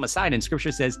pulls him aside, and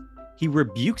scripture says he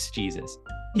rebukes Jesus.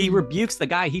 He rebukes the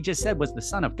guy he just said was the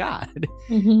Son of God,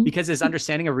 because his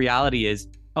understanding of reality is,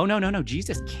 oh, no,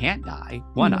 Jesus can't die.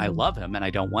 One, I love him and I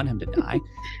don't want him to die.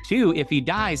 Two, if he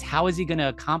dies, how is he going to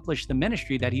accomplish the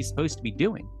ministry that he's supposed to be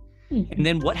doing? And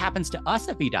then what happens to us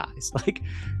if he dies? Like,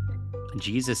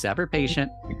 Jesus, ever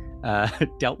patient,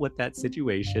 dealt with that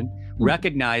situation,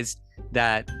 recognized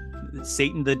that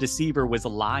Satan the deceiver was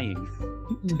lying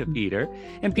to Peter,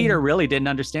 and Peter really didn't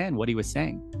understand what he was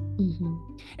saying.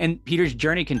 And Peter's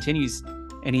journey continues,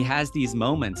 and he has these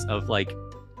moments of like,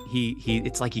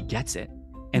 it's like he gets it,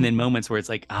 and then moments where it's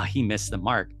like, he missed the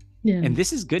mark. And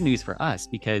this is good news for us,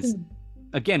 because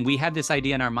again, we have this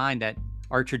idea in our mind that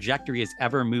our trajectory is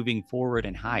ever moving forward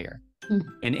and higher.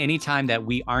 And anytime that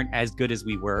we aren't as good as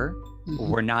we were, or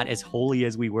we're not as holy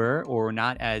as we were, or we're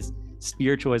not as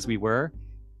spiritual as we were,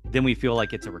 then we feel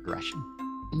like it's a regression.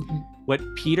 What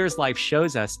Peter's life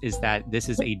shows us is that this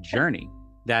is a journey,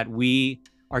 that we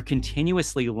are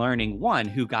continuously learning, one,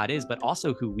 who God is, but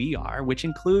also who we are, which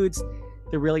includes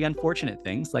the really unfortunate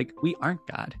things like we aren't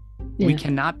God. We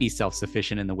cannot be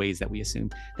self-sufficient in the ways that we assume,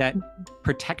 that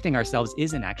protecting ourselves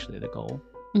isn't actually the goal.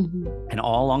 And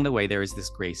all along the way, there is this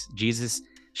grace. Jesus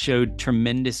showed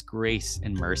tremendous grace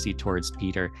and mercy towards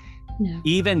Peter,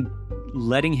 even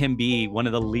letting him be one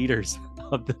of the leaders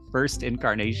of the first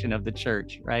incarnation of the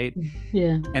church, right?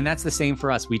 And that's the same for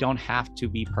us. We don't have to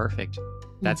be perfect.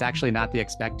 That's actually not the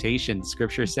expectation.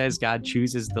 Scripture says God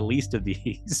chooses the least of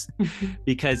these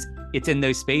because it's in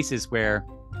those spaces where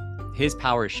his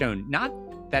power is shown. Not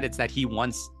that it's that he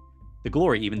wants the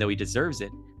glory, even though he deserves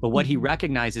it, but what he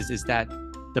recognizes is that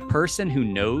the person who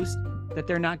knows that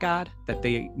they're not God, that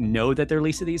they know that they're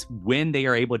least of these, when they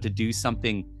are able to do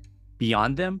something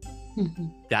beyond them,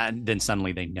 then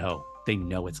suddenly they know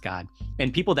it's God.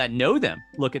 And people that know them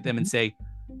look at them and say,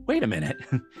 wait a minute,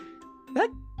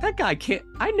 that guy can't,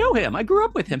 I know him, I grew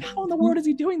up with him, how in the world is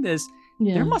he doing this?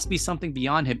 There must be something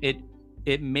beyond him.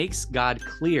 It makes God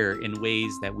clear in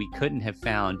ways that we couldn't have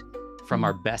found from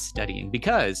our best studying,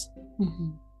 because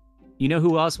you know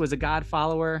who else was a God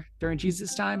follower during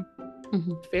Jesus' time?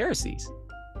 Pharisees.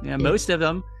 Most of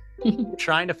them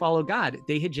trying to follow God.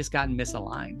 They had just gotten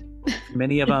misaligned.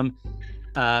 Many of them,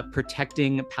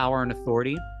 protecting power and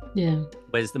authority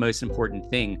was the most important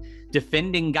thing.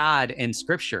 Defending God and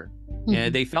Scripture.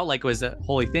 They felt like it was a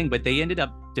holy thing, but they ended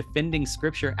up defending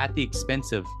Scripture at the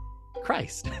expense of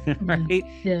Christ, right?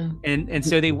 And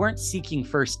so they weren't seeking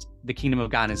first the kingdom of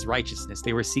God and his righteousness.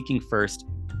 They were seeking first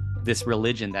this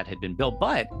religion that had been built,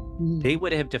 but they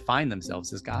would have defined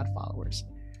themselves as God followers.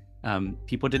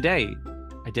 People today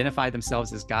identify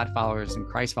themselves as God followers and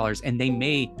Christ followers, and they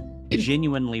may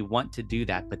genuinely want to do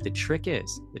that. But the trick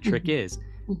is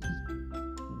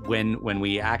when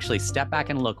we actually step back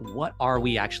and look, what are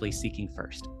we actually seeking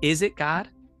first? Is it God,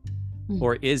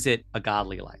 or is it a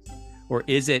godly life, or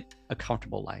is it a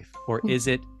comfortable life, or is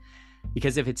it,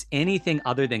 because if it's anything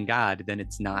other than God, then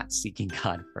it's not seeking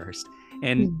God first.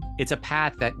 And it's a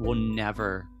path that will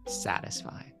never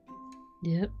satisfy.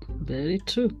 Yep, very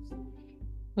true.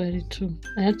 Very true.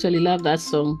 I actually love that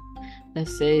song that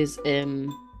says,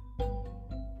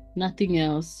 nothing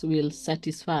else will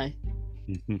satisfy.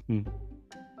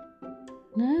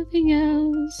 Nothing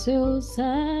else will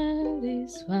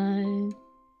satisfy.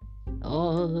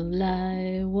 All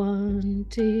I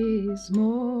want is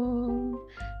more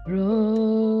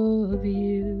of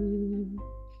you.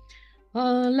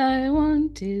 All I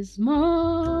want is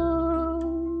more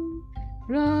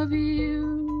of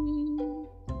you.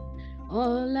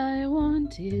 All I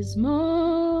want is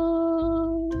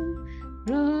more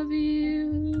of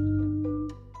you.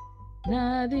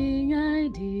 Nothing I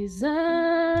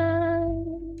desire,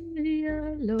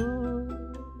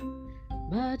 Lord,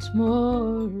 but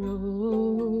more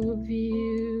of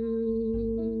you.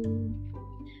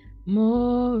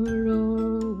 More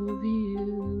of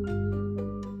you.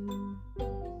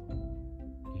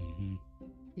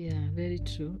 Yeah, very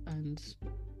true. And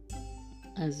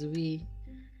as we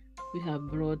have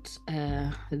brought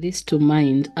this to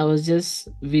mind, I was just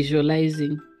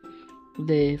visualizing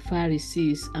the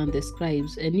Pharisees and the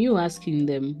scribes, and you asking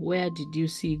them, where did you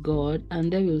see God?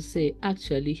 And they will say,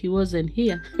 actually, he wasn't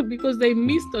here, because they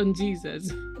missed on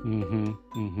Jesus,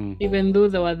 even though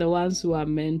they were the ones who are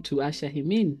meant to usher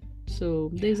him in. So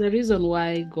there's a reason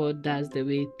why God does the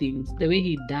way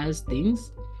he does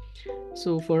things.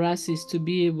 So for us is to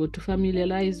be able to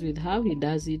familiarize with how he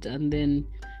does it, and then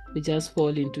we just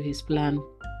fall into his plan.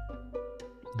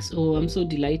 So I'm so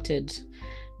delighted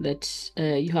that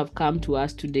you have come to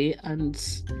us today, and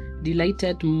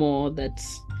delighted more that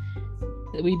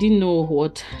we didn't know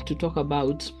what to talk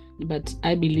about, but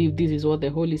I believe this is what the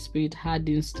Holy Spirit had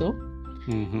in store.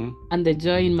 And the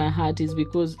joy in my heart is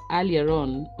because earlier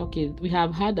on, we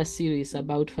have had a series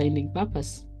about finding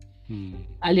purpose.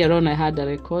 Earlier on, I had a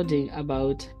recording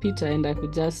about Peter, and I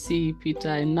could just see Peter,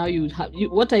 and now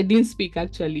what I didn't speak,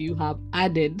 actually, you have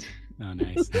added. Oh,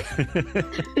 nice.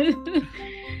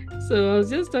 So I was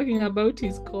just talking about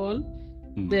his call.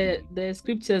 The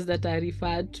scriptures that I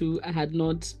referred to, I had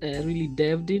not really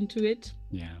delved into it.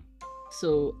 Yeah.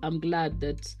 So I'm glad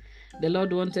that the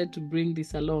Lord wanted to bring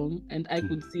this along, and I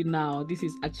could see now this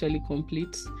is actually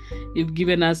complete. You've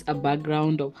given us a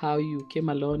background of how you came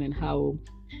along and how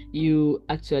you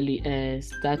actually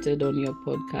started on your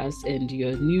podcast and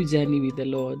your new journey with the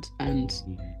Lord. And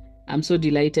I'm so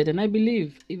delighted, and I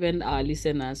believe even our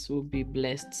listeners will be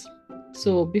blessed.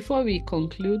 So before we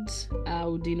conclude, I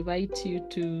would invite you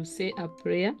to say a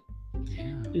prayer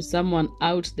to someone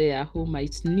out there who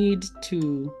might need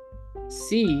to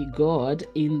see God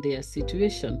in their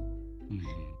situation,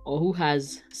 or who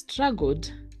has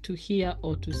struggled to hear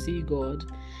or to see God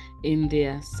in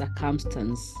their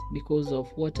circumstance because of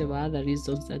whatever other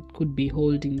reasons that could be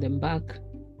holding them back.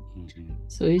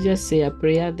 So you just say a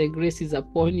prayer. The grace is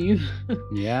upon you.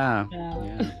 Yeah.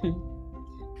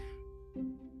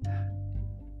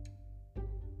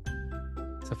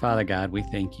 So Father God, we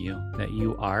thank you that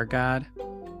you are God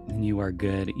and you are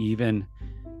good, even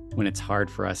when it's hard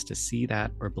for us to see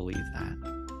that or believe that.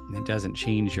 And it doesn't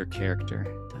change your character.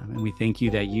 And we thank you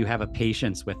that you have a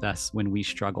patience with us when we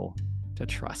struggle to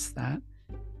trust that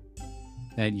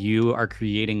you are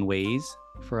creating ways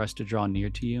for us to draw near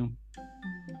to you.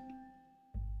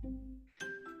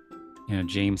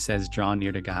 James says, draw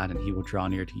near to God and he will draw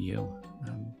near to you.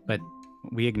 But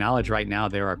we acknowledge right now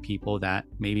there are people that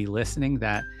may be listening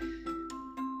that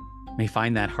may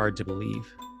find that hard to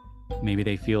believe. Maybe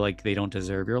they feel like they don't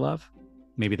deserve your love.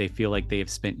 Maybe they feel like they have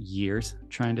spent years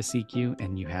trying to seek you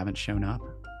and you haven't shown up.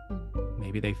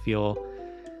 Maybe they feel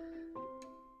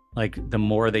like the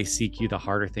more they seek you, the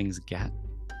harder things get.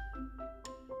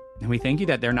 And we thank you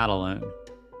that they're not alone,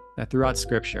 that throughout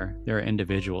Scripture, there are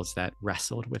individuals that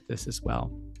wrestled with this as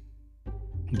well.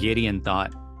 Gideon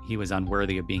thought he was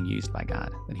unworthy of being used by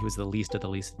God, that he was the least of the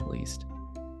least of the least.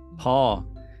 Paul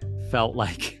felt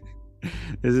like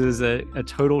this is a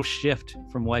total shift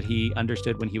from what he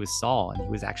understood when he was Saul, and he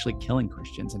was actually killing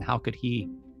Christians. And how could he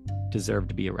deserve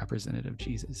to be a representative of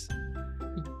Jesus?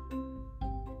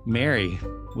 Mary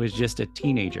was just a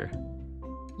teenager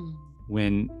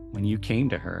when you came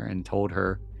to her and told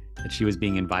her that she was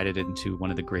being invited into one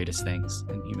of the greatest things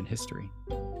in human history.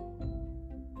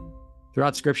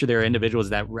 Throughout Scripture, there are individuals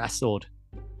that wrestled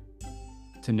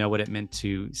to know what it meant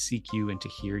to seek you and to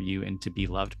hear you and to be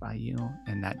loved by you.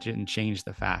 And that didn't change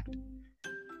the fact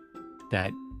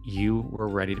that you were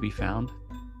ready to be found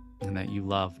and that you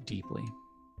love deeply.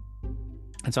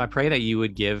 And so I pray that you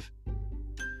would give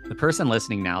the person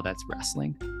listening now that's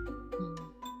wrestling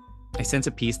a sense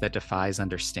of peace that defies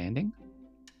understanding,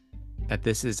 that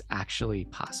this is actually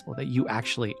possible, that you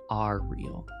actually are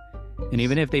real. And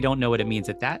even if they don't know what it means,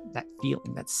 that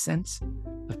feeling, that sense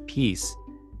of peace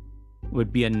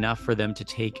would be enough for them to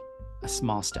take a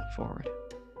small step forward.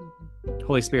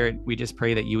 Holy Spirit, we just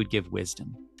pray that you would give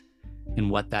wisdom in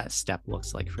what that step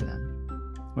looks like for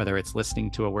them, whether it's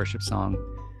listening to a worship song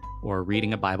or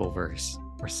reading a Bible verse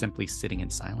or simply sitting in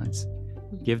silence.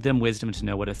 Give them wisdom to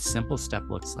know what a simple step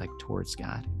looks like towards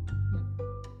God.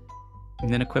 And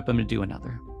then equip them to do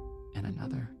another and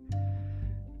another.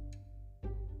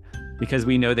 Because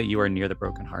we know that you are near the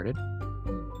brokenhearted.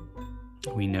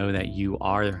 We know that you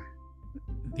are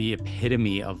the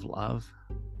epitome of love.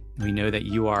 We know that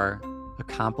you are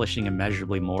accomplishing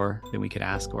immeasurably more than we could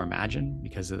ask or imagine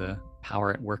because of the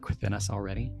power at work within us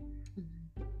already.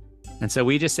 And so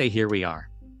we just say, here we are.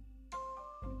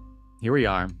 Here we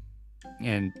are.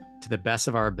 And to the best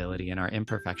of our ability and our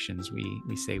imperfections,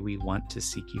 we say we want to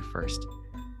seek you first.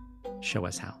 Show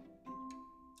us how.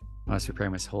 I was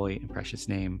preparing His holy and precious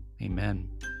name. Amen.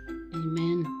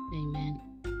 Amen. Amen.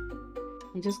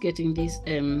 I'm just getting this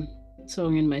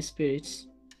song in my spirit.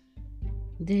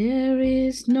 There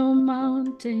is no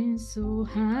mountain so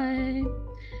high,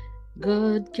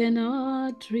 God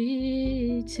cannot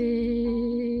reach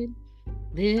it.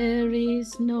 There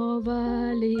is no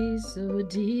valley so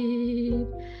deep,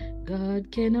 God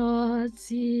cannot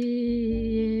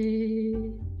see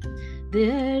it.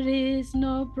 There is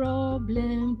no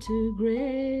problem too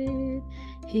great,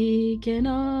 He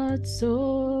cannot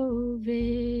solve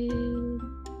it.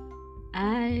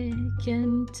 I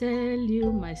can tell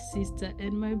you, my sister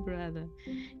and my brother,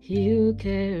 He'll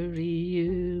carry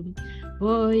you.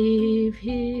 For if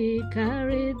He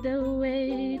carried the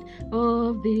weight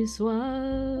of this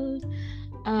world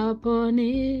upon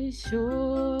His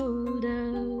shoulders,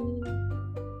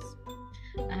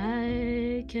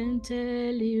 I can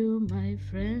tell you, my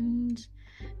friend,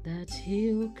 that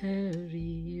He'll carry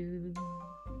you.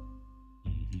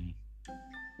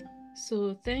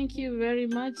 So thank you very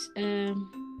much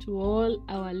to all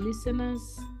our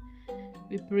listeners.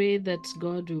 We pray that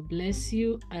God will bless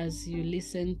you as you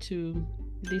listen to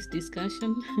this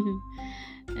discussion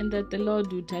and that the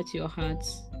Lord will touch your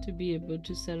hearts to be able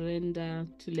to surrender,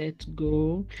 to let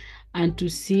go, and to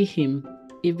see Him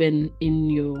even in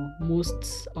your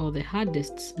most or the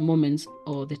hardest moments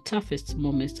or the toughest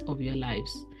moments of your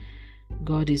lives.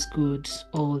 God is good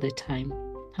all the time.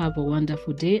 Have a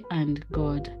wonderful day and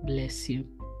God bless you.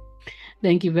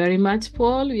 Thank you very much,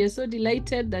 Paul. We are so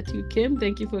delighted that you came.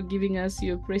 Thank you for giving us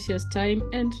your precious time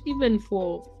and even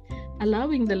for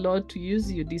allowing the Lord to use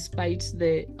you despite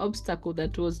the obstacle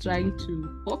that was trying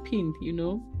to pop in,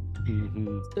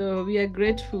 So we are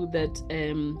grateful that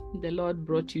the Lord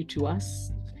brought you to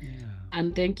us. Yeah.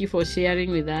 And thank you for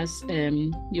sharing with us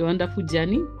your wonderful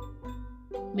journey.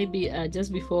 Maybe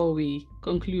just before we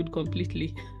conclude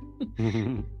completely,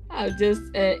 I'll just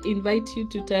invite you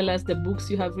to tell us the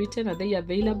books you have written. Are they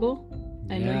available?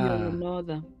 I know you're an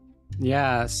author.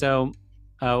 Yeah. So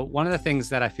one of the things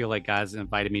that I feel like God's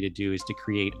invited me to do is to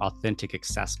create authentic,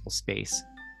 accessible space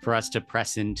for us to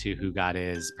press into who God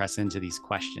is, press into these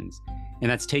questions.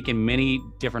 And that's taken many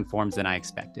different forms than I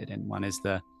expected. And one is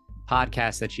the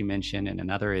podcast that you mentioned, and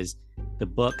another is the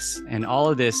books. And all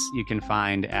of this you can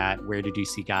find at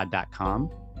wherededyouseegod.com.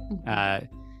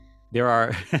 there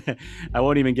are, I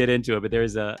won't even get into it, but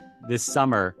this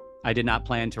summer, I did not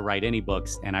plan to write any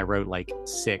books, and I wrote like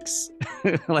 6.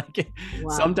 Like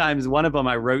sometimes one of them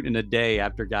I wrote in a day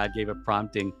after God gave a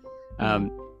prompting.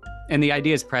 And the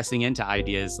idea is pressing into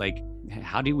ideas like,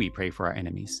 how do we pray for our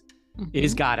enemies?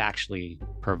 Is God actually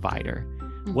provider?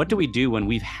 What do we do when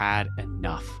we've had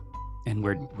enough and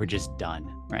we're just done,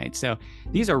 right? So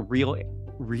these are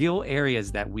real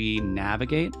areas that we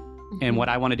navigate. And what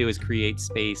I want to do is create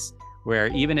space where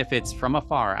even if it's from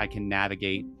afar, I can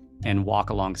navigate and walk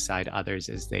alongside others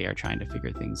as they are trying to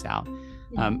figure things out.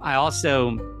 I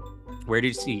also,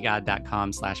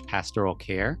 wheredidyousseegod.com/pastoral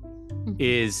care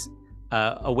is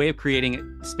a way of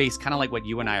creating space kind of like what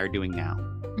you and I are doing now,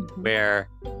 where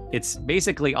it's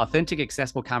basically authentic,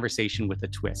 accessible conversation with a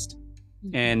twist.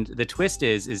 And the twist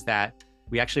is that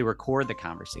we actually record the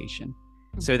conversation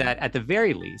so that at the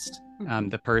very least,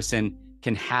 the person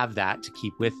can have that to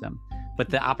keep with them. But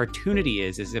the opportunity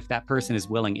is if that person is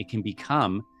willing, it can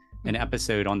become an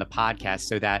episode on the podcast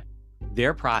so that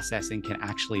their processing can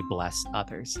actually bless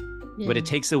others. But it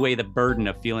takes away the burden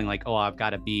of feeling like, oh, I've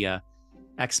got to be a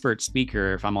expert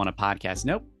speaker if I'm on a podcast.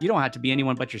 Nope, you don't have to be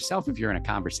anyone but yourself if you're in a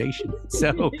conversation.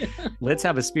 So let's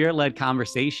have a spirit-led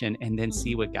conversation and then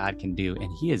see what God can do.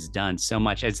 And he has done so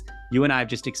much. As you and I have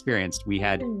just experienced, we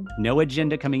had no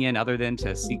agenda coming in other than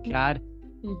to seek God,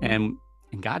 and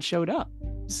God showed up.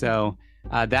 So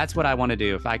that's what I want to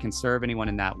do. If I can serve anyone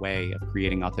in that way of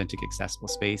creating authentic, accessible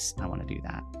space, I want to do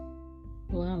that.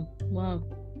 Wow.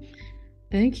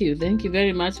 Thank you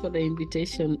very much for the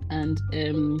invitation. And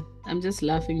I'm just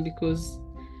laughing because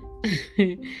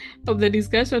of the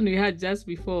discussion we had just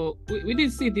before. We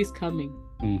didn't see this coming.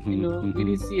 We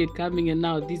didn't see it coming, and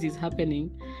now this is happening.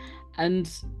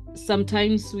 And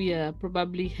sometimes we are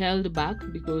probably held back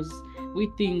because we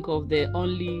think of the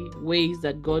only ways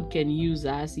that God can use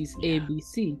us is A, B,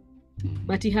 C.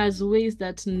 But he has ways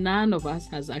that none of us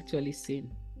has actually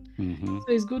seen. So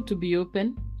it's good to be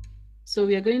open. So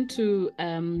we are going to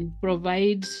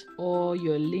provide all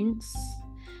your links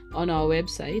on our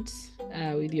website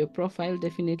with your profile,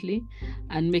 definitely,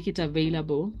 and make it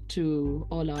available to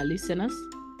all our listeners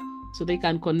so they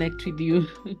can connect with you.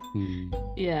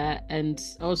 And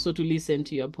also to listen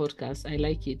to your podcast. I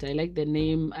like it. I like the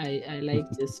name. I like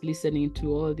just listening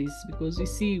to all this because we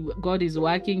see God is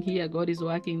working here, God is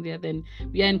working there. Then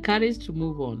we are encouraged to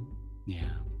move on.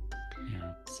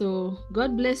 So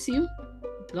God bless you.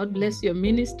 God bless your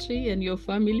ministry and your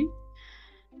family.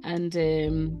 And I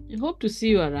hope to see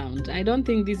you around. I don't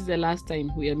think this is the last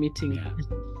time we are meeting.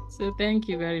 So thank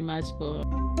you very much for